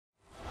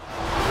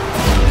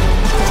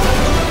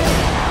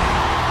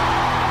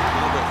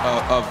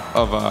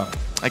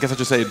I guess I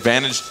should say,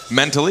 advantage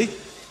mentally.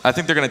 I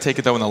think they're going to take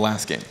it, though, in the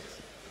last game.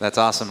 That's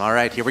awesome. All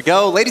right, here we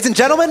go. Ladies and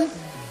gentlemen,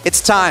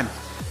 it's time.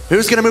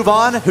 Who's going to move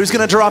on? Who's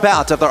going to drop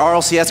out of the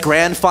RLCS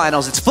Grand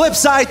Finals? It's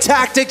Flipside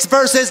Tactics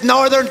versus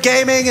Northern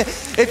Gaming.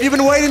 If you've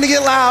been waiting to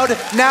get loud,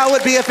 now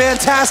would be a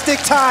fantastic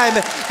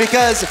time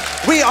because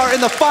we are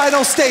in the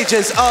final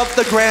stages of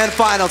the Grand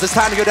Finals. It's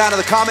time to go down to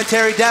the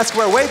commentary desk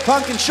where Wave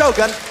Punk and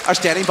Shogun are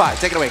standing by.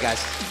 Take it away,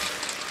 guys.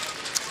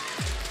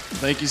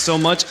 Thank you so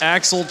much,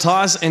 Axel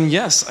Toss. And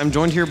yes, I'm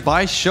joined here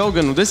by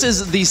Shogun. This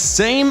is the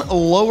same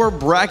lower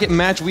bracket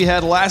match we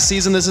had last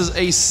season. This is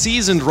a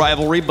seasoned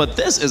rivalry, but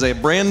this is a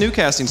brand new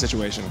casting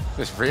situation.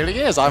 This really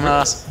is. I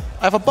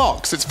have a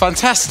box. It's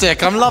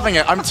fantastic. I'm loving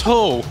it. I'm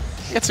tall.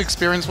 Get to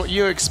experience what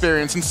you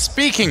experience. And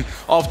speaking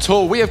of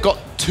tall, we have got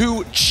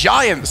two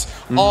giants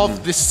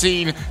of the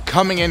scene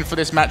coming in for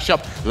this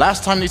matchup.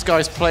 Last time these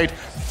guys played,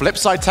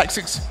 Flipside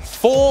Tactics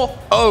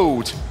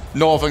 4-0'd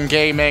Northern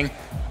Gaming.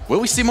 Will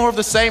we see more of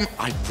the same?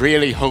 I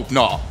really hope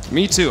not.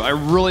 Me too. I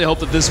really hope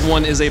that this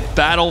one is a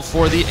battle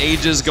for the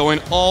ages going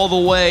all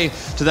the way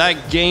to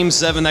that Game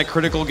 7, that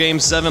critical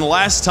Game 7.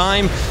 Last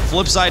time,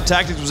 Flipside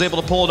Tactics was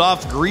able to pull it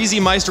off. Greasy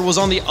Meister was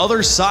on the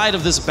other side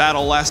of this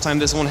battle last time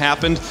this one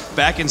happened,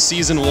 back in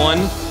Season 1.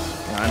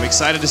 And I'm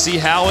excited to see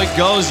how it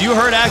goes. You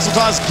heard Axel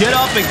Toss get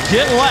up and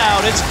get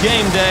loud. It's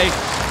game day.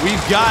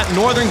 We've got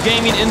Northern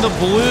Gaming in the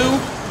blue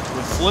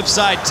with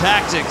Flipside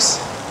Tactics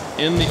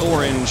in the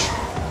orange.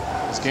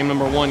 As game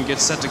number 1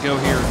 gets set to go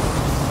here.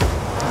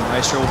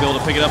 Maestro will be able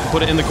to pick it up and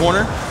put it in the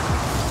corner.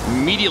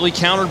 Immediately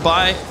countered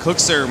by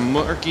Cookser.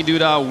 Murky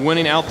Doodah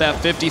winning out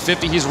that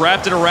 50-50. He's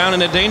wrapped it around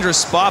in a dangerous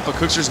spot, but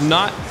Cookser's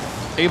not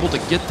able to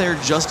get there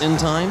just in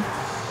time.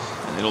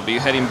 And it'll be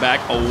heading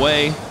back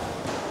away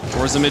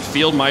towards the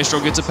midfield. Maestro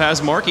gets it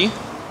past Marky.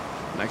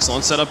 An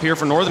excellent setup here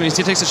for Northern. He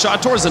takes a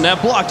shot towards the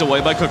net, blocked away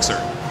by Cookser.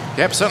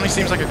 Yep, certainly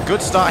seems like a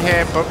good start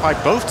here by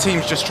both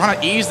teams just trying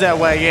to ease their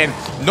way in.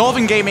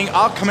 Northern Gaming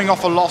are coming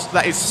off a loss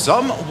that is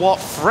somewhat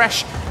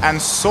fresh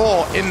and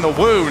sore in the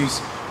wounds.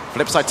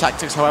 Flipside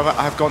Tactics, however,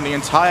 have gone the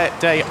entire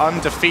day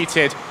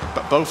undefeated,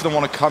 but both of them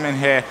want to come in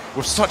here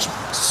with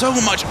so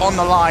much on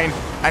the line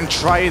and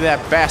try their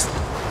best.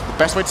 The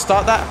best way to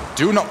start that?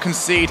 Do not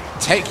concede,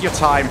 take your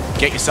time,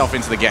 get yourself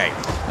into the game.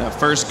 That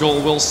first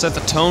goal will set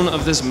the tone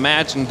of this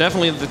match and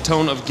definitely the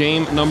tone of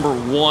game number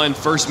 1.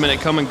 First minute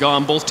come and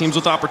gone. Both teams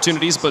with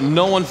opportunities, but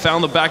no one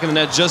found the back of the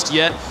net just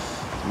yet.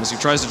 And as he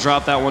tries to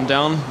drop that one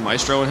down,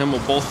 Maestro and him will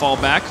both fall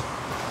back.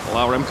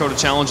 Allow Remco to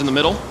challenge in the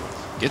middle.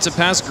 Gets it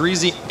past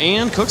Greasy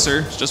and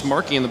Cookser. It's just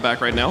Marky in the back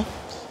right now.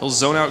 He'll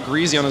zone out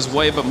Greasy on his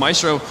way, but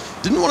Maestro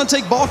didn't want to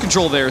take ball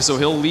control there, so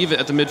he'll leave it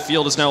at the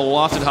midfield. It's now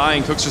lofted high,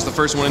 and Cookser's the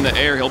first one in the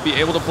air. He'll be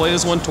able to play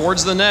this one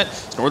towards the net.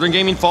 Northern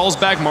Gaming falls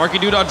back. Marky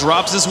Doodah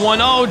drops this one.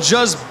 Oh,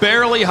 just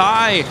barely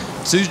high.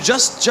 So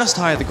just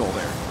high at the goal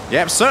there.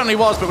 Yeah, it certainly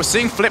was, but we're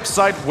seeing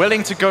Flipside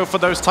willing to go for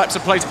those types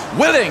of plays,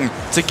 willing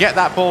to get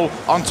that ball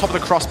on top of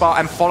the crossbar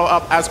and follow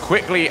up as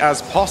quickly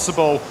as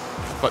possible.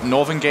 But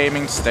Northern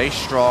Gaming stays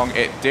strong.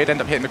 It did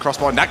end up hitting the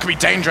crossbar, and that could be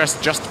dangerous,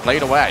 just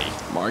played away.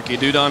 Marky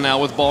Doodah now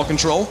with ball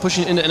control,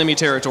 pushing into enemy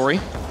territory.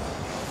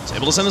 He's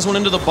able to send this one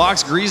into the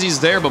box. Greasy's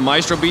there, but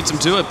Maestro beats him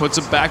to it, puts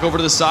it back over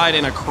to the side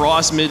and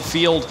across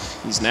midfield.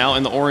 He's now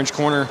in the orange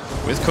corner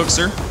with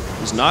Cookser,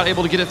 who's not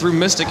able to get it through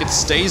Mystic. It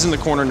stays in the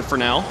corner for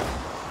now.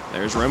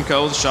 There's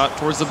Remco, the shot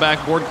towards the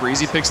backboard.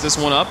 Greasy picks this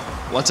one up,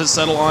 lets it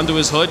settle onto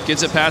his hood,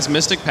 gets it past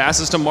Mystic,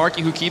 passes to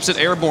Marky, who keeps it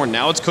airborne.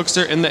 Now it's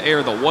Cookser in the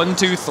air. The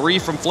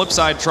 1-2-3 from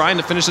Flipside trying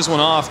to finish this one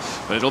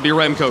off, but it'll be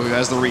Remco who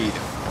has the read.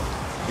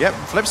 Yep,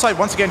 Flipside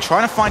once again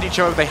trying to find each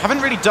other. They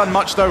haven't really done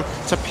much, though,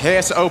 to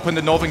pierce open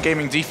the Northern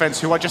Gaming defense,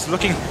 who are just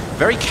looking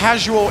very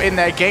casual in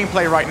their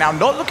gameplay right now.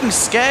 Not looking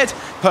scared,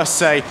 per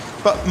se,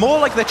 but more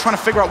like they're trying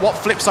to figure out what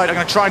Flipside are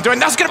going to try and do,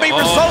 and that's going to be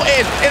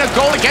resulted in a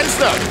goal against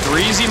them.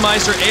 Greasy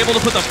Meister able to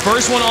put the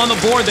first one on the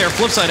board there.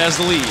 Flipside has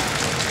the lead.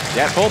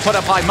 Yeah, ball put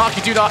up high.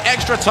 Marky Doodah,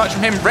 extra touch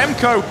from him.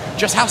 Remco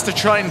just has to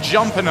try and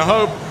jump and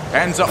hope.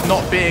 Ends up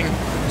not being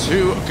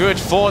too good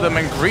for them,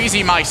 and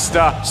Greasy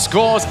Meister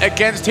scores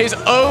against his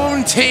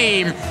own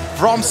team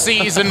from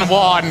Season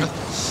 1.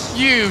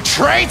 You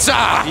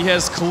traitor! He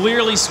has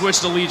clearly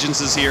switched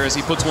allegiances here as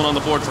he puts one on the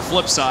board for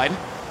Flipside.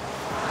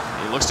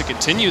 He looks to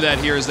continue that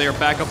here as they are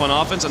back up on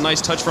offense. A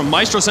nice touch from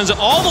Maestro sends it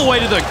all the way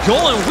to the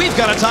goal, and we've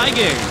got a tie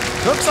game.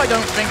 Cooks, I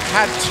don't think,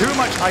 had too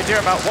much idea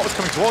about what was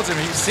coming towards him.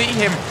 You see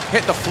him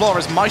hit the floor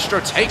as Maestro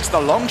takes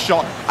the long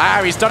shot.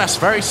 He's done a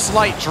very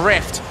slight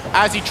drift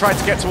as he tried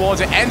to get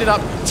towards it. Ended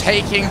up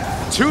taking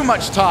too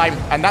much time,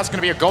 and that's going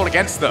to be a goal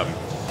against them.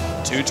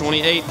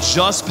 2:28,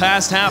 just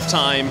past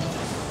halftime.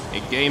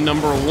 In game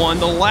number 1.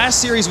 The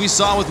last series we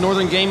saw with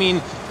Northern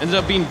Gaming ended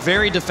up being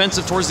very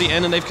defensive towards the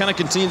end, and they've kind of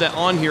continued that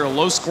on here. A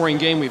low-scoring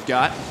game we've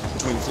got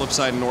between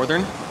Flipside and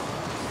Northern.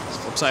 As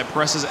Flipside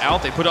presses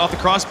out, they put it off the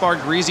crossbar.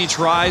 Greasy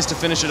tries to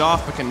finish it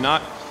off, but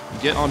cannot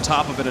get on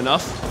top of it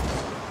enough.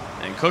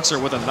 And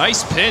Cookser with a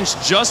nice pinch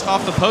just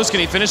off the post.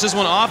 Can he finish this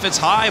one off? It's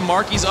high.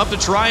 Marky's up to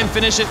try and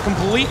finish it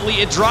completely.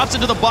 It drops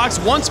into the box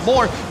once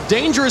more.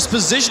 Dangerous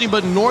positioning,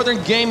 but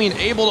Northern Gaming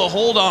able to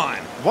hold on.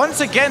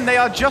 Once again, they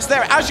are just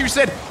there, as you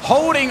said,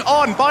 holding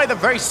on by the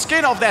very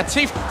skin of their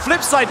teeth.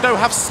 Flipside, though,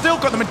 have still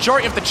got the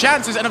majority of the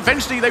chances, and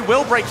eventually they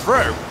will break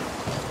through.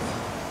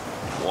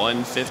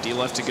 1:50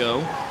 left to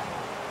go.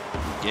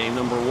 Game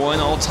number 1,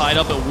 all tied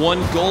up at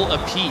 1 goal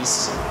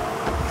apiece.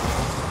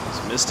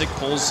 As Mystic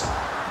pulls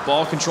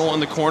ball control in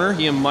the corner.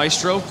 He and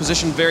Maestro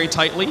positioned very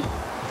tightly.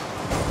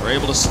 We're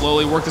able to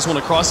slowly work this one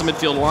across the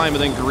midfield line, but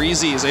then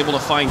Greasy is able to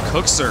find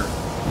Cookser.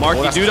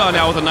 Marky Duda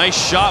now with a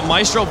nice shot.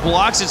 Maestro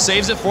blocks it,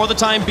 saves it for the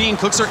time being.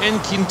 Cookser in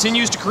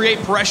continues to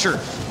create pressure.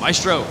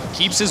 Maestro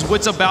keeps his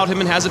wits about him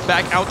and has it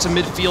back out to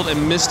midfield,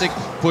 and Mystic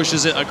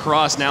pushes it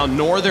across. Now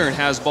Northern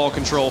has ball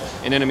control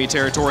in enemy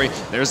territory.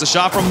 There's the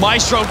shot from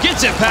Maestro,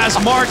 gets it past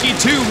Marky,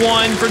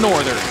 2-1 for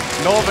Northern.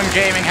 Northern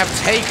Gaming have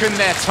taken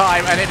their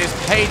time, and it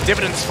has paid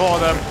dividends for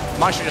them.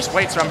 Maestro just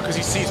waits around because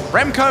he sees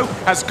Remco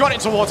has got it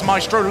towards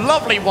Maestro.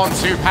 Lovely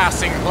 1-2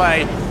 passing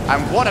play,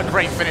 and what a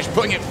great finish,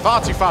 putting it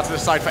far too far to the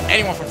side for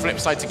anyone from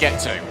Flipside to get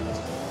to.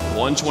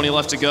 1:20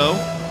 left to go.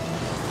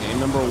 Game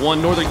number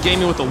 1, Northern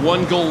Gaming with a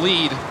 1-goal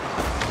lead.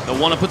 They'll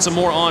want to put some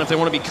more on if they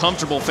want to be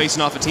comfortable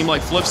facing off a team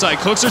like Flipside.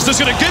 Cookser's just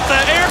going to get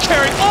that air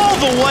carry all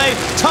the way.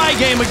 Tie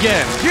game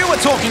again. You were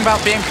talking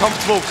about being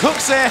comfortable.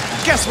 Cookser,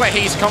 guess where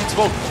he's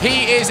comfortable?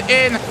 He is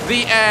in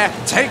the air,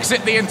 takes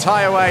it the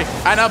entire way,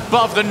 and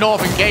above the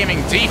Northern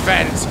Gaming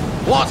defense.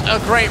 What a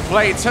great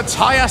play to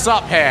tie us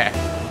up here.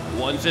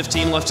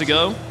 1:15 left to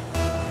go.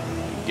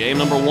 Game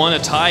number 1, a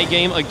tie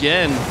game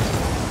again.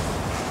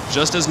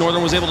 Just as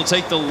Northern was able to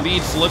take the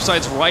lead,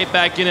 Flipside's right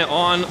back in it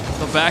on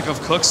the back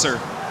of Cookser.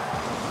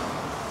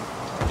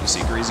 You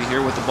see Greasy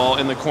here with the ball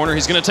in the corner.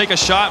 He's going to take a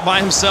shot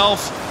by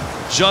himself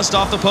just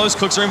off the post.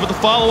 Cookser in with the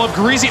follow-up.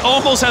 Greasy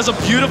almost has a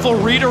beautiful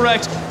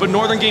redirect, but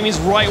Northern Gaming's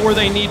right where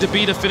they need to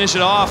be to finish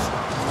it off.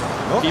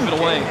 Keep it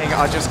away. Gaming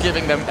are just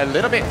giving them a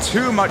little bit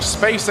too much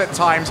space at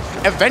times.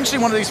 Eventually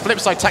one of these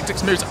Flipside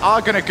tactics moves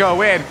are going to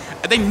go in,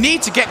 and they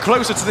need to get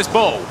closer to this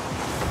ball.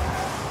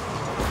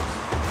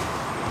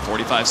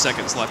 45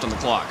 seconds left on the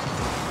clock.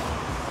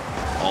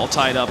 All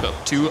tied up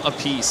at 2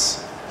 apiece.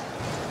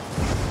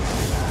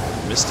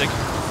 Mystic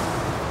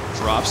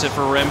drops it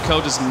for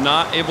Remco, does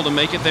not able to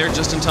make it there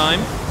just in time.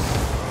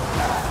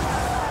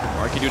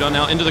 Marky Duda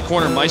now into the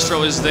corner.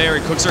 Maestro is there.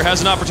 Cookser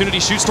has an opportunity,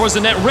 shoots towards the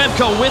net.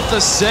 Remco with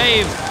the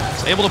save,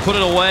 is able to put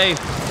it away.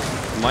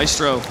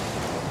 Maestro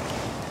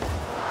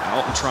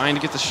out and trying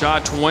to get the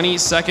shot. 20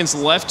 seconds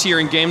left here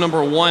in game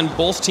number 1.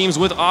 Both teams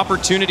with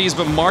opportunities,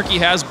 but Marky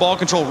has ball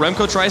control.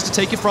 Remco tries to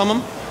take it from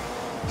him.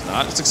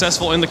 Not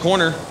successful in the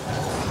corner.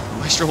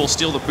 Maestro will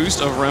steal the boost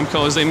of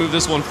Remco as they move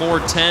this one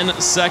forward. 10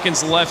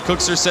 seconds left.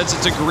 Cookser sets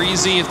it to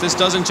Greasy. If this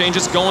doesn't change,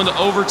 it's going to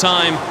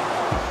overtime.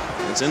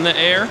 It's in the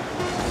air.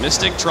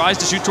 Mystic tries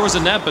to shoot towards the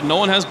net, but no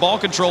one has ball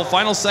control.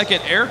 Final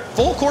second, air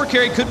full court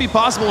carry could be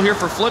possible here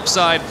for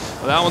Flipside,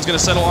 but that one's going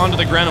to settle onto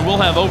the ground, and we'll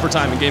have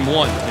overtime in game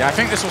 1. Yeah, I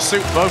think this will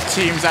suit both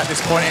teams at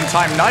this point in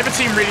time. Neither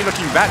team really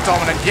looking that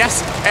dominant.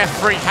 Yes,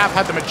 F3 have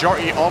had the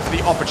majority of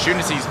the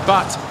opportunities,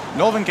 but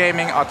Northern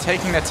Gaming are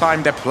taking their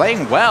time. They're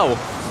playing well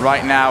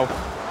right now,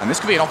 and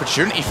this could be an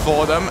opportunity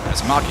for them,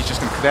 as Marky's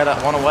just going to clear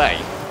that one away.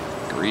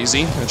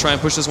 Greasy going to try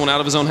and push this one out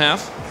of his own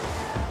half.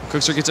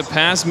 Cookser gets it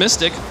past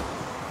Mystic.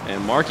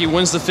 And Marky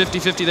wins the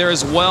 50-50 there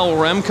as well.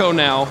 Remco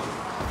now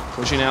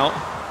pushing out.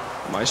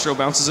 Maestro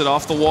bounces it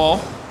off the wall.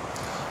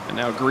 And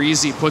now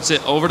Greasy puts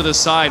it over to the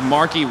side.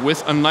 Marky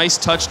with a nice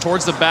touch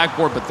towards the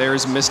backboard, but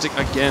there's Mystic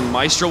again.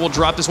 Maestro will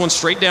drop this one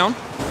straight down.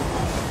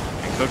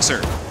 And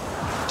Cookser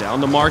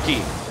down to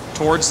Marky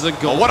towards the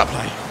goal. Oh, what a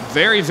play.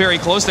 Very, very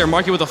close there.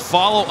 Marky with a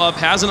follow-up,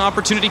 has an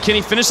opportunity. Can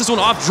he finish this one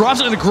off? Drops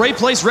it in a great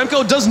place.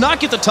 Remco does not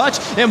get the touch,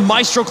 and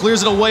Maestro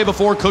clears it away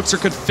before Cookser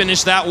could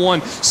finish that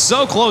one.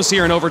 So close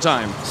here in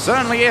overtime.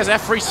 Certainly is.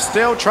 F3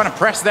 still trying to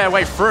press their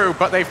way through,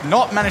 but they've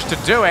not managed to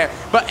do it.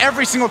 But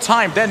every single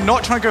time, they're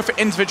not trying to go for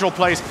individual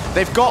plays.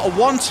 They've got a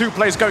 1-2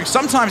 plays going,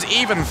 sometimes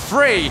even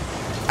 3.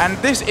 And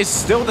this is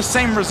still the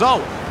same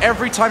result.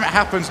 Every time it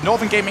happens,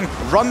 Northern Gaming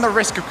run the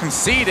risk of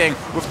conceding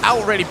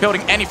without really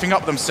building anything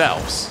up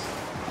themselves.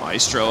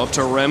 Maestro up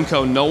to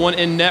Remco. No one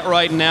in net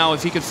right now.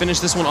 If he could finish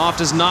this one off,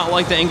 does not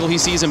like the angle he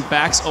sees and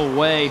backs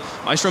away.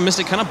 Maestro and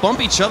Mystic kind of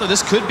bump each other.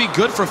 This could be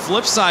good for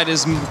Flipside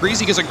as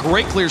Greasy gets a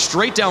great clear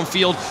straight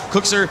downfield.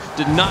 Cookser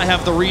did not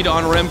have the read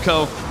on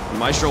Remco.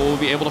 Maestro will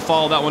be able to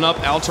follow that one up.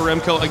 Out to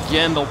Remco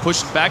again. They'll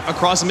push back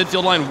across the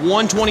midfield line.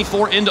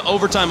 1:24 into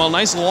overtime. A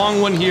nice long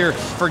one here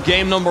for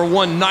game number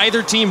 1.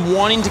 Neither team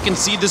wanting to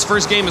concede this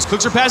first game as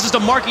Cookser passes to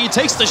Marky. He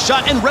takes the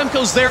shot, and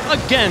Remco's there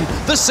again.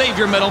 The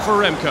savior medal for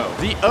Remco.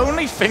 The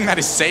only thing that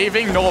is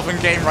saving Northern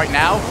Game right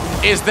now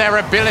is their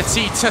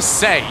ability to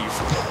save,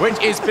 which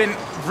has been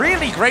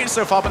really great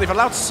so far, but they've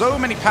allowed so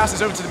many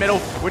passes over to the middle,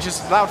 which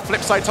has allowed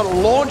Flipside to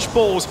launch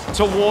balls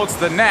towards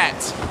the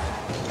net.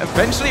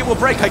 Eventually it will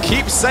break, I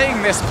keep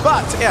saying this,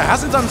 but it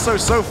hasn't done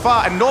so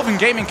far, and Northern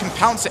Gaming can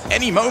pounce at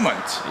any moment.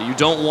 You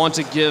don't want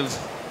to give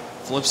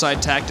Flipside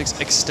Tactics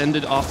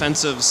extended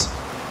offensives.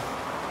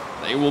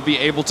 They will be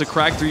able to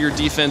crack through your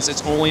defense.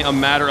 It's only a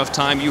matter of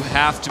time. You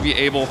have to be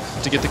able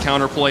to get the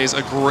counter plays.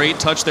 A great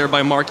touch there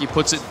by Marky,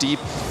 puts it deep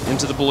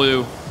into the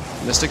blue.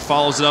 Mystic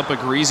follows it up, but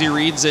Greasy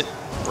reads it.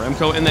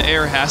 Remco in the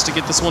air, has to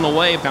get this one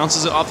away,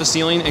 bounces it off the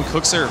ceiling, and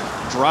Cookser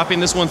dropping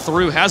this one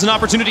through. Has an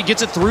opportunity,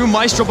 gets it through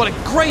Maestro, but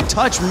a great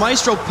touch.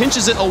 Maestro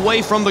pinches it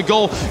away from the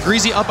goal.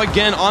 Greasy up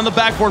again on the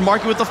backboard.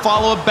 Marky with the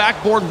follow-up,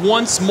 backboard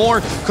once more.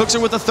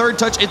 Cookser with the third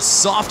touch. It's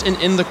soft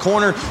and in the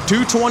corner.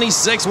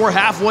 2:26, we're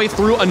halfway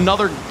through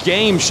another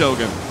game,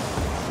 Shogun.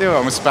 They're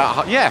almost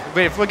about, yeah,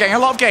 we're getting a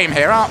lot of game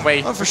here, aren't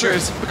we? Oh, for sure.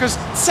 Because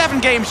 7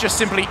 games just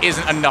simply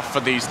isn't enough for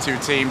these two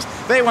teams.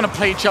 They want to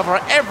play each other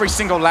at every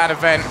single LAN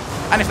event,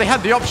 and if they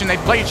had the option, they'd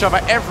play each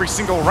other every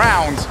single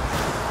round.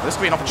 This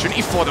could be an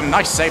opportunity for them.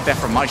 Nice save there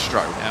from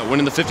Maestro. Yeah,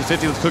 winning the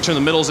 50-50 with Cookser in the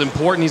middle is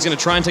important. He's going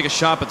to try and take a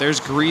shot, but there's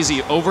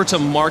Greasy over to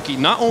Marky.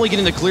 Not only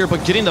getting the clear,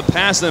 but getting the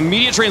pass. The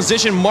immediate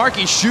transition,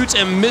 Marky shoots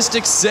and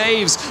Mystic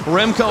saves.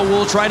 Remco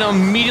will try to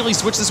immediately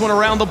switch this one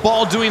around. The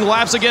ball doing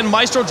laps again.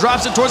 Maestro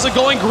drops it towards the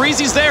goal, and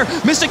Greasy's there.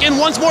 Mystic in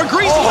once more.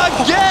 Greasy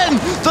again!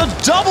 The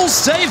double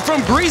save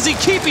from Greasy,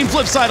 keeping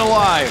Flipside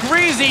alive.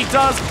 Greasy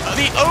does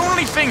the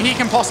only thing he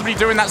can possibly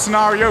do in that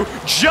scenario,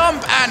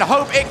 jump and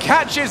hope it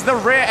catches the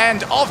rear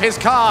end of his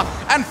car.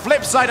 And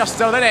Flipside are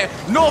still in it.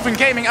 Northern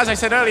Gaming, as I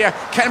said earlier,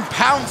 can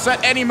pounce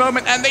at any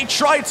moment, and they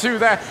try to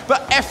there,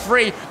 but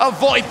F3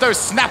 avoid those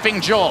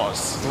snapping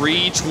jaws.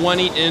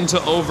 3:20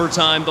 into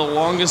overtime, the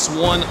longest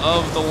one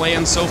of the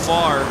LAN so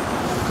far.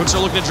 Cooks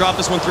are looking to drop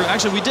this one through.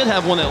 Actually, we did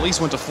have one that at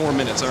least went to 4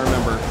 minutes, I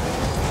remember.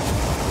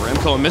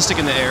 Remco and Mystic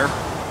in the air.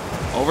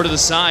 Over to the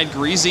side,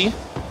 Greasy.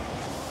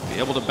 Be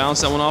able to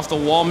bounce that one off the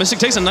wall. Mystic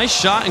takes a nice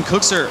shot, and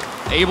Cookser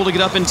able to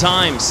get up in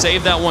time.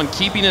 Save that one,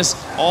 keeping us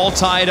all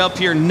tied up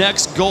here.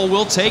 Next goal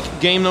will take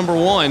game number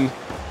 1.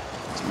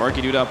 So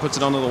Marky Doodah puts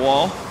it onto the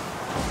wall.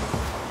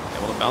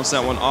 Able to bounce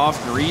that one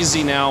off.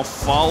 Greasy now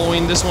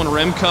following this one.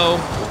 Remco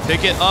will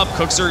pick it up.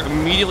 Cookser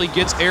immediately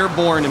gets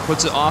airborne and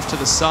puts it off to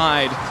the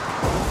side.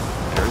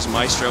 There's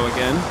Maestro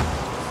again.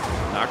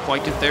 Not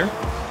quite get there.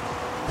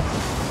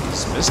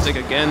 It's Mystic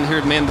again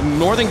here. Man, the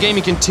Northern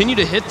Gaming continue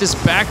to hit this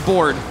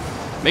backboard,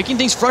 making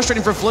things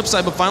frustrating for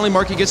Flipside, but finally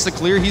Marky gets the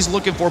clear he's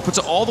looking for, puts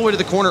it all the way to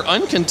the corner,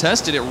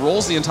 uncontested. It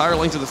rolls the entire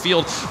length of the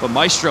field, but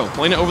Maestro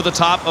playing it over the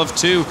top of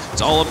 2.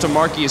 It's all up to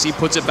Marky as he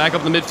puts it back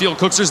up in the midfield.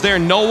 Cookser's there,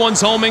 no one's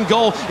home in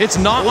goal. It's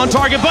not on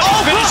target, but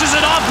he finishes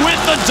it off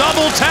with the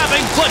double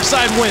tapping.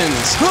 Flipside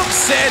wins.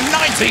 Cookser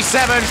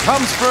 97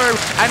 comes through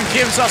and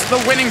gives us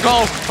the winning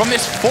goal from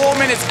this 4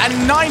 minutes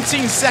and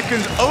 19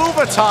 seconds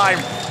overtime.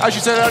 As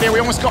you said earlier, we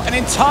almost got an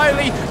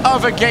entirely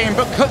other game,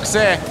 but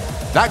Cookser,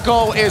 that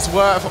goal is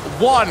worth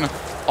 1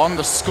 on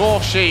the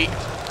score sheet,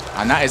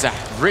 and that is a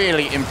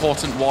really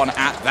important one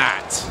at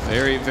that.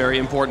 Very, very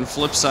important.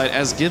 Flipside,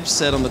 as Gibbs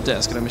said on the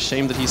desk, and I'm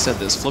ashamed that he said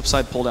this,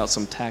 Flipside pulled out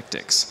some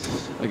tactics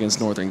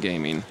against Northern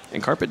Gaming,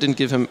 and Carpet didn't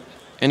give him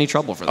any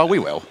trouble for that. Oh, we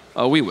will.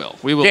 Oh, we will.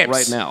 We will Gibbs,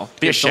 right now.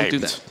 Be Gibbs, ashamed.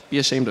 Don't do that. Be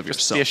ashamed of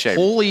yourself. Be ashamed.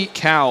 Holy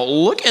cow.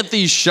 Look at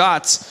these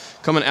shots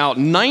coming out.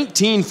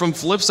 19 from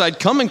Flipside,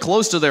 coming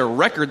close to their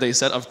record, they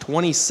said, of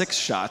 26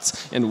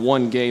 shots in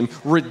 1 game.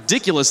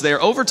 Ridiculous there.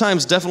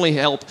 Overtimes definitely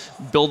help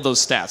build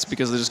those stats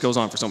because it just goes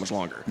on for so much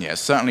longer. Yeah, it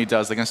certainly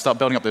does. They're going to start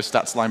building up those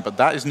stats line, but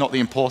that is not the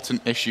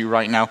important issue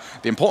right now.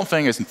 The important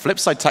thing is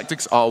Flipside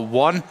Tactics are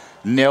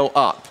 1-0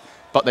 up,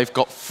 but they've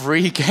got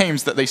 3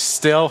 games that they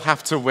still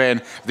have to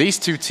win. These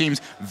two teams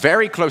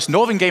very close.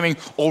 Northern Gaming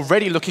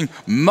already looking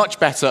much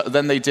better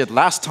than they did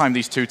last time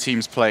these two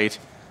teams played.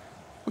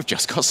 We've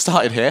just got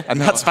started here, and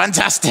that's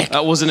fantastic.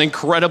 That was an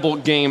incredible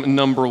game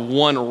number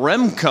 1.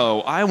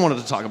 Remco, I wanted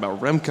to talk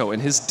about Remco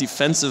and his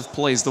defensive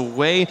plays, the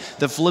way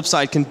the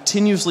Flipside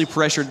continuously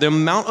pressured, the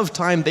amount of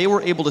time they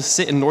were able to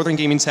sit in Northern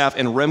Gaming's half,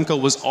 and Remco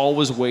was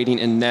always waiting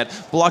in net,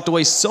 blocked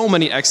away so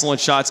many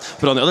excellent shots,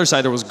 but on the other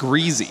side there was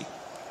Greasy.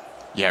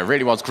 Yeah, it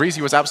really was.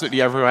 Greasy was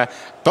absolutely everywhere.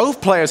 Both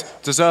players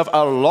deserve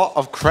a lot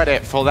of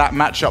credit for that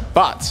matchup,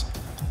 but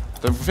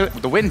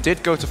the win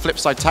did go to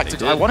Flipside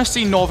Tactics. I want to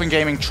see Northern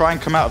Gaming try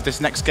and come out of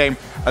this next game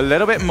a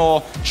little bit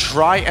more,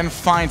 try and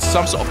find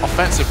some sort of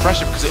offensive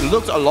pressure, because it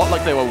looked a lot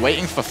like they were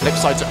waiting for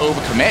Flipside to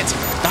overcommit.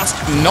 That's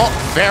not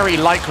very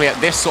likely at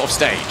this sort of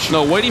stage.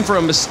 No, waiting for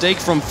a mistake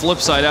from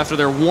Flipside after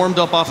they're warmed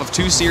up off of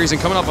 2 series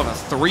and coming off of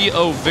a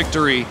 3-0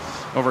 victory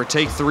over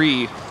Take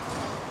 3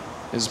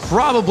 is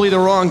probably the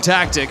wrong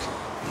tactic.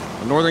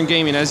 But Northern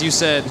Gaming, as you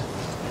said,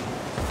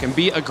 can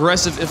be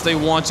aggressive if they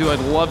want to. I'd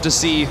love to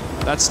see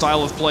that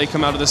style of play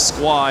come out of this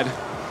squad.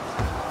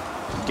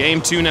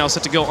 Game 2 now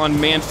set to go on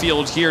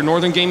Manfield here.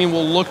 Northern Gaming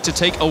will look to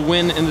take a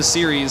win in the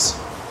series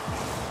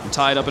and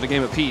tie it up at a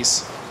game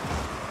apiece.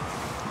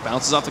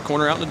 Bounces off the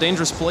corner out in a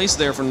dangerous place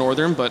there for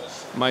Northern, but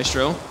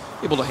Maestro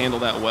able to handle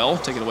that well.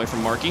 Take it away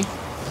from Marky.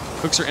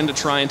 Cooks are in to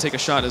try and take a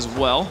shot as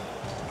well.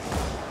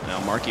 Now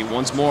Marky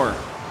once more.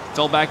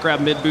 Fell back,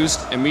 grab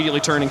mid-boost, immediately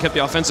turned and kept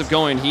the offensive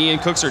going. He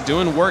and Cooks are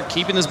doing work,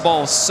 keeping this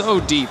ball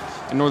so deep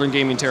in Northern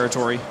Gaming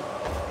territory.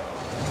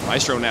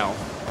 Maestro now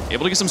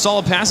Able to get some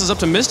solid passes up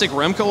to Mystic.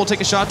 Remco will take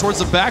a shot towards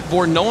the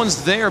backboard. No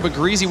one's there, but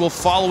Greasy will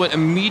follow it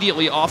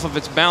immediately off of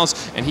its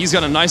bounce, and he's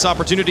got a nice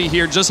opportunity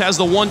here. Just has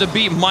the one to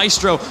beat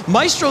Maestro.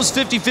 Maestro's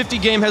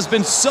 50-50 game has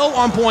been so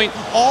on point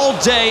all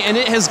day, and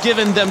it has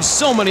given them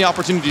so many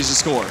opportunities to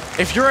score.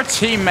 If you're a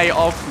teammate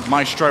of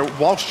Maestro,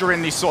 whilst you're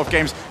in these sort of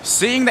games,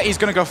 seeing that he's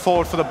going to go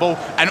forward for the ball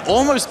and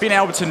almost being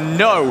able to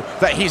know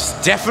that he's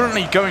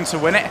definitely going to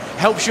win it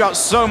helps you out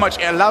so much.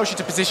 It allows you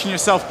to position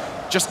yourself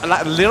just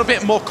a little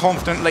bit more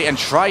confidently and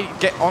try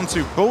get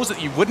onto balls that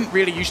you wouldn't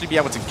really usually be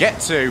able to get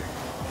to.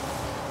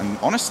 And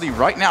honestly,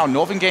 right now,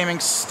 Northern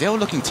Gaming still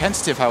looking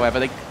tentative, however.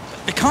 They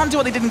can't do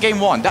what they did in Game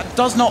 1. That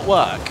does not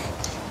work.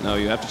 No,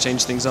 you have to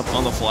change things up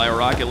on the fly.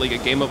 Rocket League, a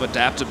game of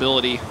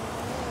adaptability.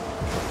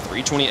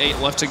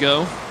 3:28 left to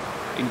go.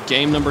 In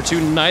game number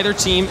 2, neither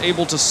team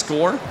able to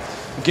score.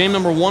 Game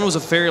number 1 was a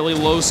fairly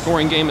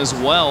low-scoring game as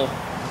well.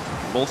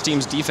 Both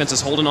teams' defense is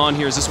holding on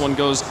here as this one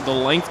goes the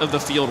length of the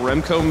field.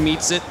 Remco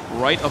meets it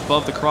right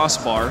above the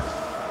crossbar.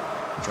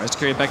 Tries to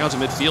carry it back out to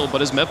midfield,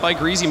 but is met by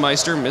Greasy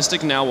Meister.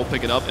 Mystic now will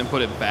pick it up and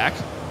put it back.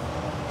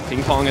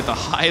 Ping pong at the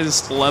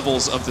highest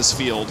levels of this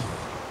field.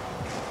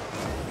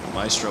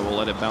 Maestro will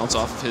let it bounce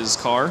off of his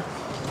car.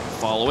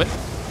 Follow it.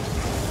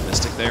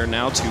 Mystic there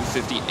now,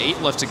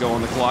 2:58 left to go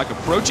on the clock.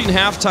 Approaching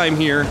halftime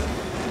here,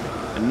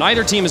 and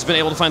neither team has been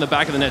able to find the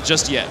back of the net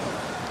just yet.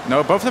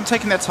 No, both of them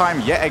taking their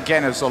time yet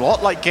again. It's a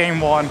lot like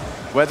Game 1,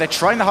 where they're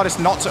trying the hardest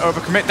not to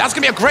overcommit. That's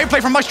going to be a great play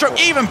from Maestro.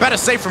 Even better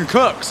save from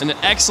Cooks. An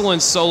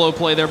excellent solo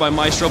play there by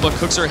Maestro, but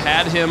Cookser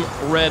had him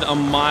read a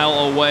mile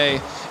away.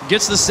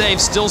 Gets the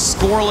save, still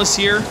scoreless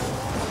here.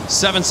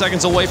 7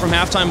 seconds away from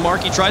halftime.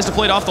 Markey tries to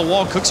play it off the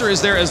wall. Cookser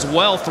is there as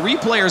well. 3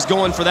 players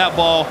going for that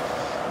ball.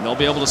 And they'll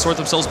be able to sort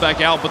themselves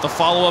back out, but the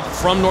follow-up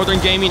from Northern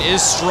Gaming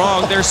is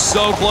strong. They're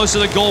so close to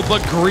the goal,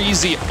 but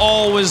Greasy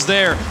always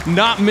there,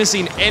 not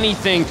missing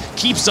anything,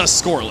 keeps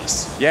us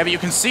scoreless. Yeah, but you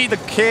can see the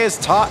gears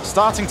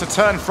starting to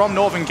turn from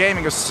Northern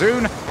Gaming as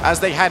soon as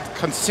they had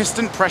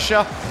consistent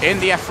pressure in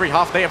the F3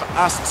 half. They have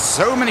asked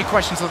so many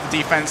questions of the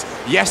defense.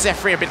 Yes,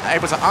 F3 have been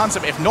able to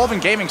answer, but if Northern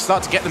Gaming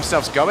start to get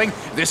themselves going,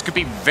 this could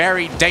be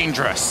very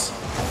dangerous.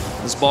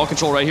 This ball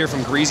control right here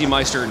from Greasy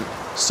Meister,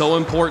 so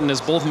important as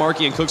both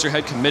Markey and Cookser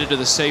had committed to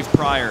the save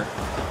prior.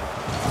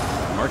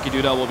 Markey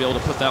Duda will be able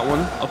to put that one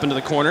up into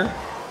the corner.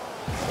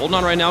 Holding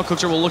on right now,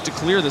 Cookser will look to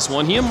clear this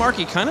one. He and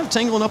Markey kind of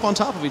tangling up on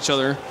top of each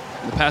other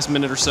in the past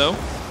minute or so.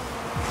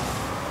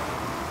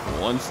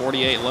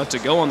 1:48 left to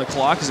go on the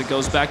clock as it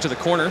goes back to the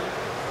corner.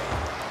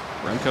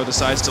 Remco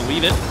decides to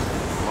leave it.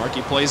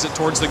 Markey plays it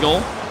towards the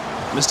goal.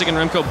 Mystic and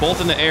Remco both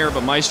in the air,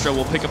 but Maestro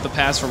will pick up the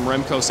pass from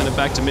Remco, send it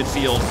back to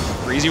midfield.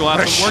 Greasy will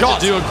have some work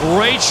to do. A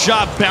great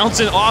shot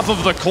bouncing off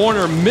of the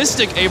corner.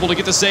 Mystic able to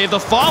get the save. The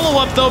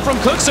follow-up, though, from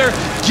Cookser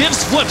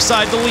gives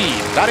Flipside the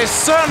lead. That is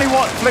certainly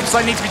what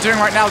Flipside need to be doing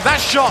right now. That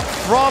shot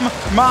from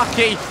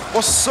Markey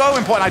was so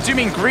important. I do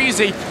mean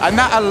Greasy, and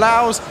that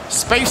allows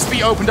space to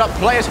be opened up.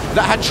 Players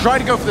that had tried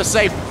to go for the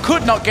save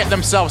could not get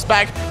themselves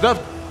back.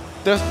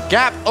 The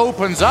gap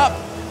opens up,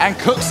 and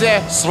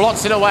Cookser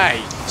slots it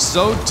away.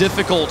 So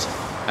difficult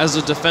as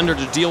a defender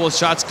to deal with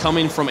shots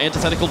coming from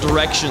antithetical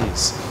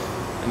directions.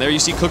 And there you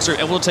see Cookser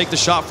able to take the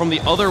shot from the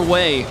other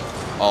way.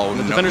 Oh,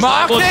 the defender's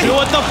not able to do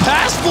it. The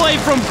pass play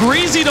from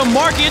Greasy to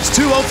Markey. It's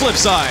 2-0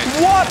 Flipside.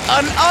 What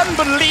an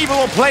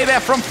unbelievable play there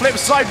from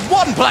Flipside.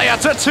 1 player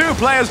to 2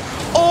 players.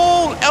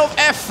 All of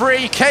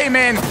F3 came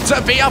in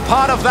to be a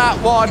part of that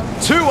one.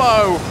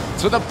 2-0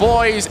 to the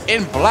boys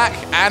in black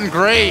and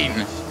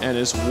green. And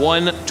it's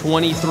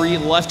 1:23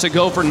 left to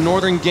go for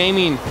Northern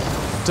Gaming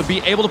to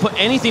be able to put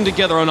anything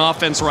together on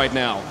offense right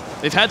now.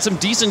 They've had some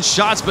decent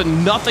shots, but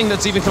nothing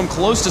that's even come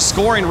close to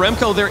scoring.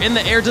 Remco there in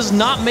the air does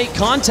not make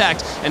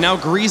contact. And now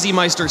Greasy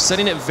Meister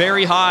setting it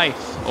very high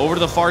over to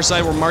the far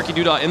side where Markey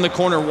Duda in the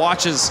corner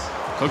watches.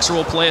 Cookser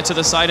will play it to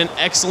the side, an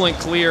excellent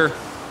clear.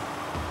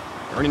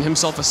 Earning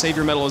himself a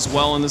savior medal as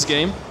well in this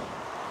game.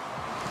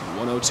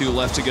 1:02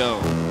 left to go.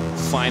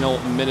 Final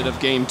minute of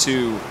game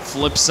 2.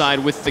 Flipside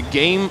with the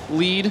game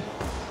lead,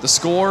 the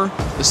score,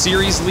 the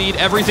series lead,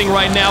 everything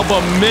right now,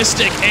 but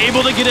Mystic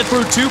able to get it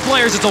through 2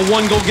 players. It's a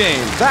 1-goal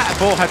game. That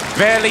ball had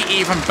barely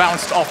even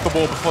bounced off the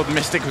wall before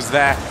Mystic was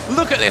there.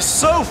 Look at this,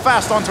 so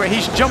fast onto it.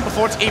 He's jumped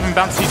before it's even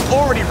bounced. He's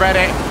already read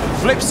it.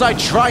 Flipside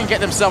try and get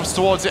themselves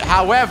towards it.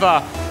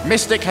 However,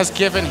 Mystic has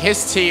given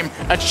his team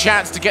a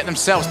chance to get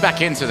themselves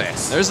back into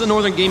this. There's the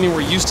Northern Gaming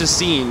we're used to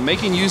seeing,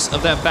 making use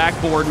of that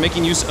backboard,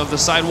 making use of the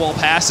sidewall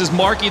passes.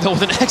 Markey, though,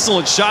 with an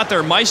excellent shot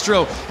there.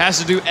 Maestro has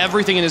to do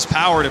everything in his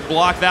power to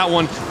block that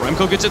one.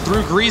 Remco gets it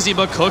through Greasy,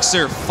 but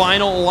Cookser,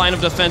 final line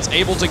of defense,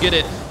 able to get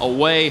it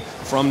away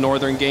from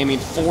Northern Gaming.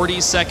 40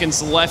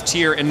 seconds left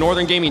here, and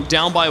Northern Gaming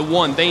down by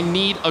 1. They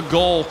need a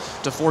goal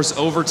to force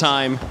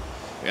overtime.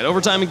 We got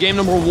overtime in game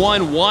number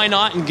 1. Why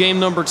not in game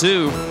number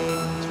 2?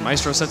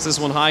 Maestro sets this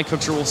one high.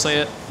 Cookser will say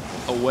it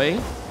away.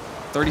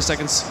 30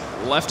 seconds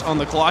left on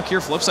the clock here.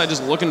 Flipside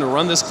just looking to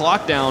run this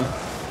clock down.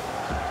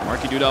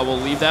 Markey Duda will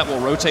leave that. Will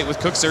rotate with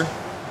Cookser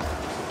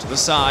to the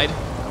side.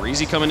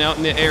 Greasy coming out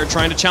in the air,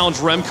 trying to challenge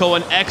Remco.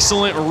 An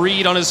excellent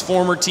read on his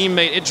former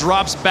teammate. It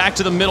drops back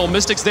to the middle.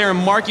 Mystic's there, and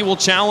Marky will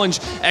challenge.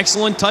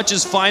 Excellent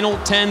touches, final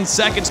 10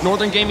 seconds.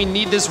 Northern Gaming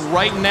need this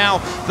right now.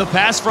 The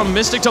pass from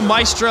Mystic to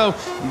Maestro.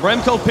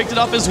 Remco picked it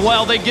up as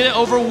well. They get it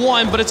over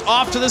one, but it's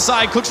off to the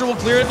side. Cookster will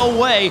clear it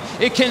away.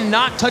 It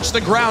cannot touch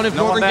the ground if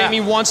Northern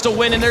Gaming wants to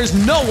win, and there's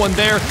no one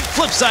there.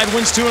 Flipside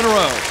wins 2 in a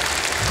row.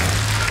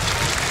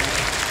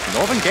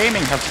 Northern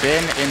Gaming have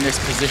been in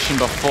this position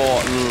before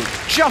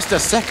just a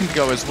second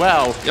ago as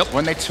well. Yep.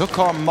 When they took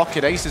on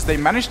Mocket Aces, they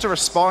managed to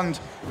respond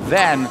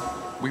then.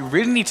 We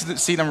really need to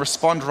see them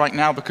respond right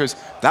now because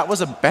that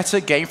was a better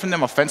game from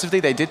them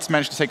offensively. They did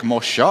manage to take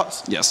more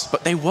shots. Yes.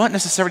 But they weren't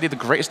necessarily the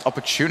greatest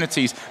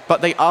opportunities,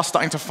 but they are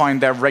starting to find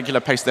their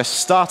regular pace. They're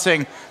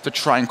starting to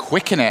try and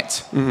quicken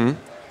it. Mm-hmm.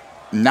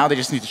 Now they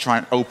just need to try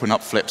and open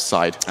up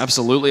Flipside.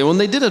 Absolutely. And when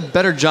they did a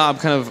better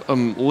job kind of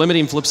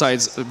limiting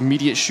Flipside's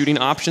immediate shooting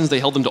options, they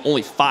held them to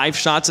only 5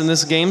 shots in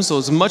this game, so it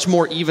was a much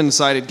more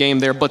even-sided game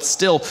there, but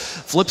still,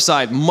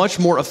 Flipside much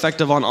more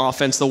effective on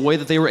offense, the way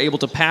that they were able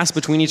to pass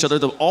between each other,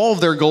 all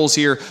of their goals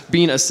here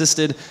being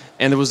assisted,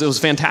 and it was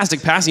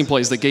fantastic passing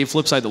plays that gave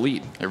Flipside the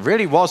lead. It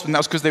really was, and that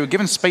was because they were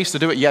given space to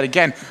do it yet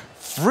again.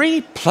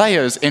 3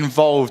 players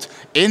involved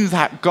in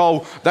that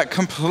goal that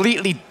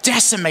completely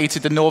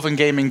decimated the Northern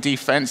Gaming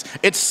defense.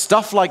 It's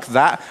stuff like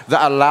that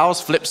that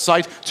allows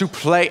Flipside to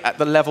play at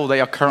the level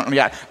they are currently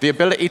at. The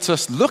ability to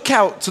look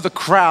out to the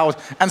crowd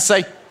and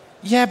say,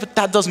 yeah, but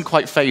that doesn't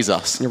quite phase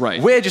us. You're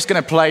right. We're just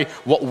going to play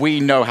what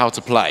we know how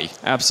to play.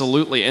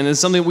 Absolutely, and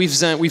it's something we've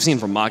seen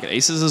from Mocket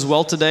Aces as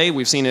well today.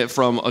 We've seen it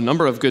from a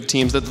number of good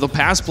teams that the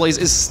pass plays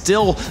is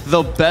still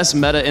the best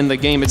meta in the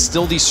game. It's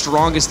still the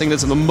strongest thing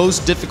that's the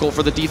most difficult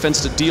for the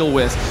defense to deal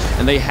with,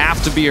 and they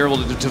have to be able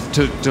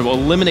to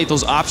eliminate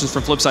those options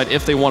from Flipside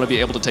if they want to be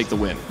able to take the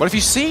win. But if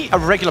you see a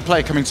regular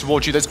player coming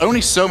towards you, there's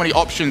only so many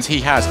options he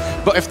has.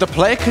 But if the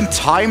player can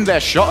time their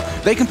shot,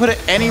 they can put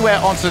it anywhere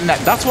onto the net.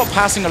 That's what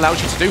passing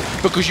allows you to do,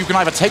 because you can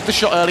either take the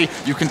shot early,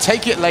 you can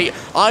take it late.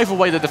 Either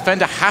way, the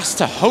defender has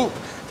to hope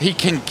he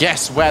can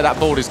guess where that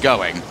ball is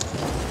going.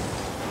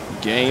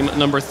 Game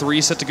number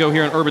 3 set to go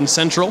here in Urban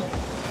Central.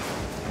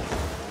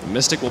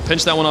 Mystic will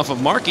pinch that one off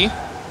of Marky.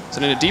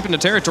 Sending it deep into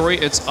territory.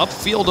 It's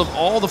upfield of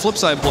all the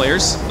Flipside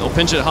players. They'll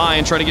pinch it high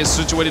and try to get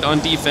situated on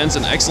defense.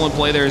 An excellent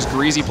play there as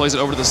Greasy plays it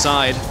over to the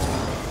side.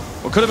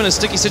 What could have been a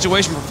sticky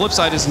situation for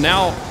Flipside is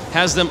now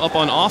has them up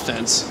on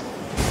offense.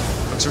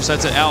 Cookster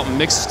sets it out.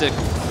 Mystic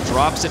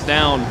drops it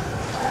down.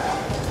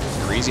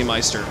 Greasy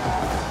Meister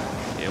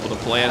able to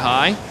play it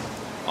high.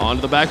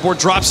 Onto the backboard,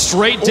 drops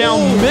straight down,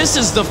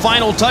 misses the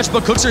final touch,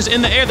 but Cookster's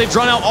in the air. They've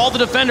drawn out all the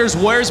defenders.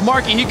 Where's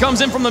Marky? He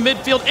comes in from the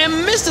midfield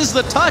and misses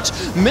the touch.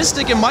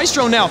 Mystic and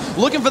Maestro now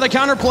looking for the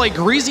counterplay.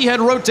 Greasy had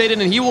rotated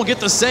and he will get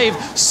the save.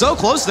 So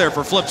close there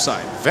for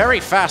Flipside. Very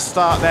fast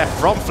start there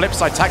from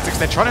Flipside Tactics.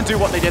 They're trying to do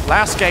what they did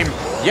last game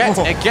yet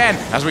again,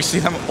 as we see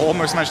them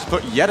almost manage to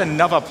put yet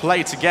another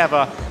play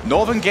together.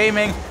 Northern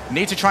Gaming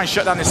need to try and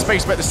shut down this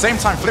space, but at the same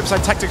time,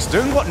 Flipside Tactics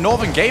doing what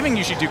Northern Gaming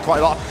usually do quite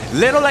a lot.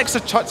 Little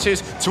extra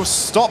touches to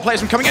stop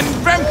players from coming in.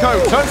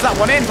 Remco turns that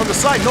one in from the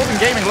side. Northern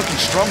Gaming looking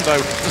strong, though,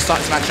 to start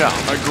this match up.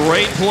 A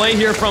great play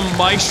here from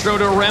Maestro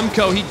to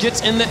Remco. He gets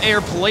in the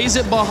air, plays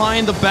it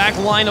behind the back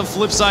line of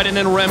Flipside, and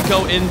then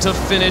Remco in to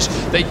finish.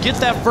 They get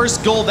that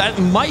first goal. That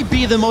might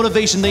be the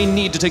motivation they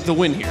need to take the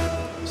win here.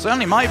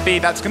 Certainly might be.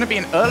 That's going to be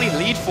an early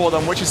lead for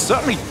them, which is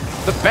certainly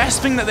the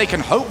best thing that they can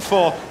hope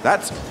for.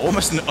 That's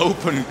almost an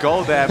open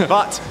goal there,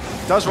 but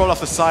does roll off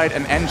the side,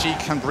 and NG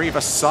can breathe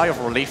a sigh of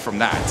relief from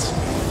that.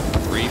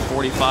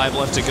 3:45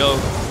 left to go.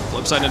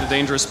 Flipside in a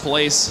dangerous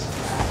place.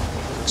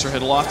 Cookster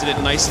had lofted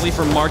it nicely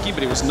for Marky,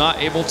 but he was not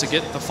able to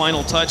get the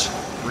final touch.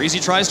 Greasy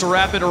tries to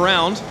wrap it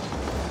around.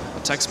 A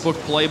textbook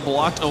play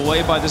blocked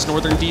away by this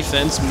Northern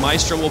defense.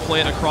 Maestro will play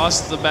it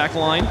across the back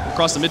line,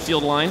 across the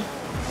midfield line.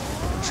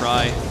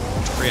 Try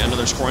to create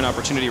another scoring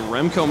opportunity.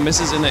 Remco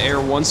misses in the air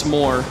once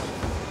more.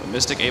 But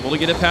Mystic able to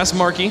get it past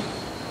Marky.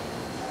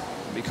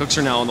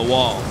 Cookster now on the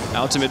wall.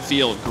 Out to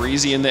midfield.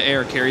 Greasy in the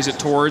air. Carries it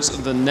towards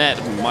the net.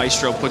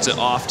 Maestro puts it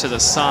off to the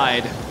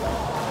side.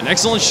 An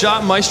excellent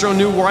shot. Maestro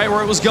knew right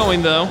where it was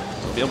going, though.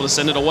 He'll be able to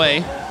send it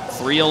away.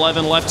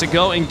 3:11 left to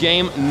go in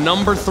game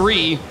number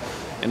 3.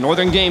 And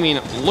Northern Gaming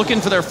looking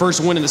for their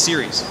first win in the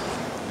series.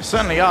 They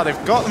certainly are.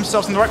 They've got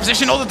themselves in the right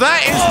position, although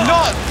that is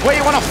not where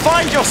you want to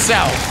find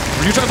yourself.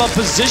 When you talk about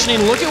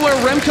positioning, look at where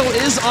Remco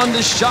is on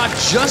this shot,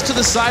 just to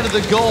the side of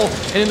the goal,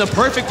 and in the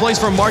perfect place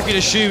for Marky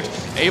to shoot,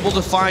 able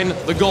to find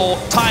the goal,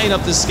 tying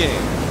up this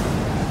game.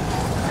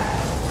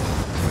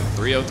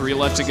 3:03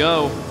 left to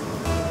go.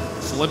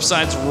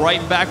 Flipside's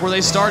right back where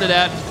they started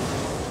at.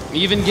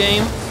 Even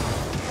game.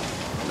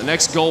 The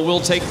next goal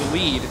will take the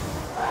lead.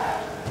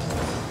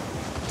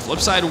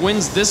 Flipside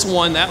wins this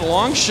one. That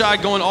long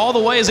shot going all the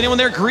way. Is anyone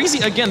there? Greasy,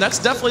 again, that's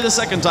definitely the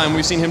second time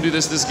we've seen him do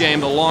this game.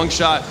 The long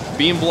shot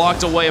being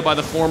blocked away by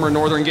the former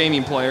Northern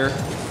Gaming player.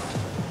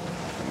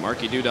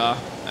 Marky Duda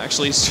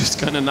actually is just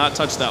going to not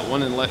touch that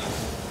one and let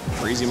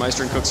Greasy,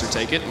 Meister, and Cookster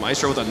take it.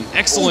 Maestro with an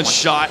excellent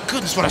shot.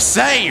 Goodness, what a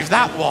save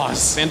that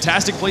was.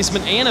 Fantastic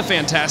placement and a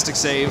fantastic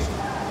save.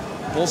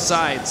 both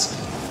sides.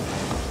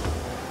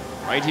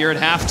 Right here at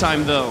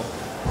halftime, though.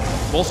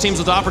 Both teams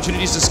with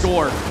opportunities to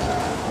score.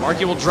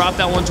 Marky will drop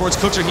that one towards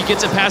Cookser. He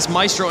gets it past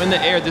Maestro in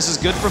the air. This is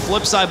good for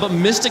Flipside, but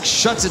Mystic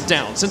shuts it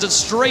down, sends it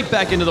straight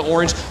back into the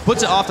orange,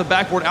 puts it off the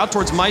backboard out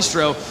towards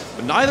Maestro,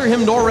 but neither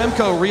him nor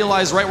Remco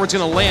realize right where it's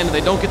going to land, and they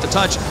don't get the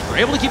touch. They're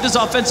able to keep this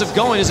offensive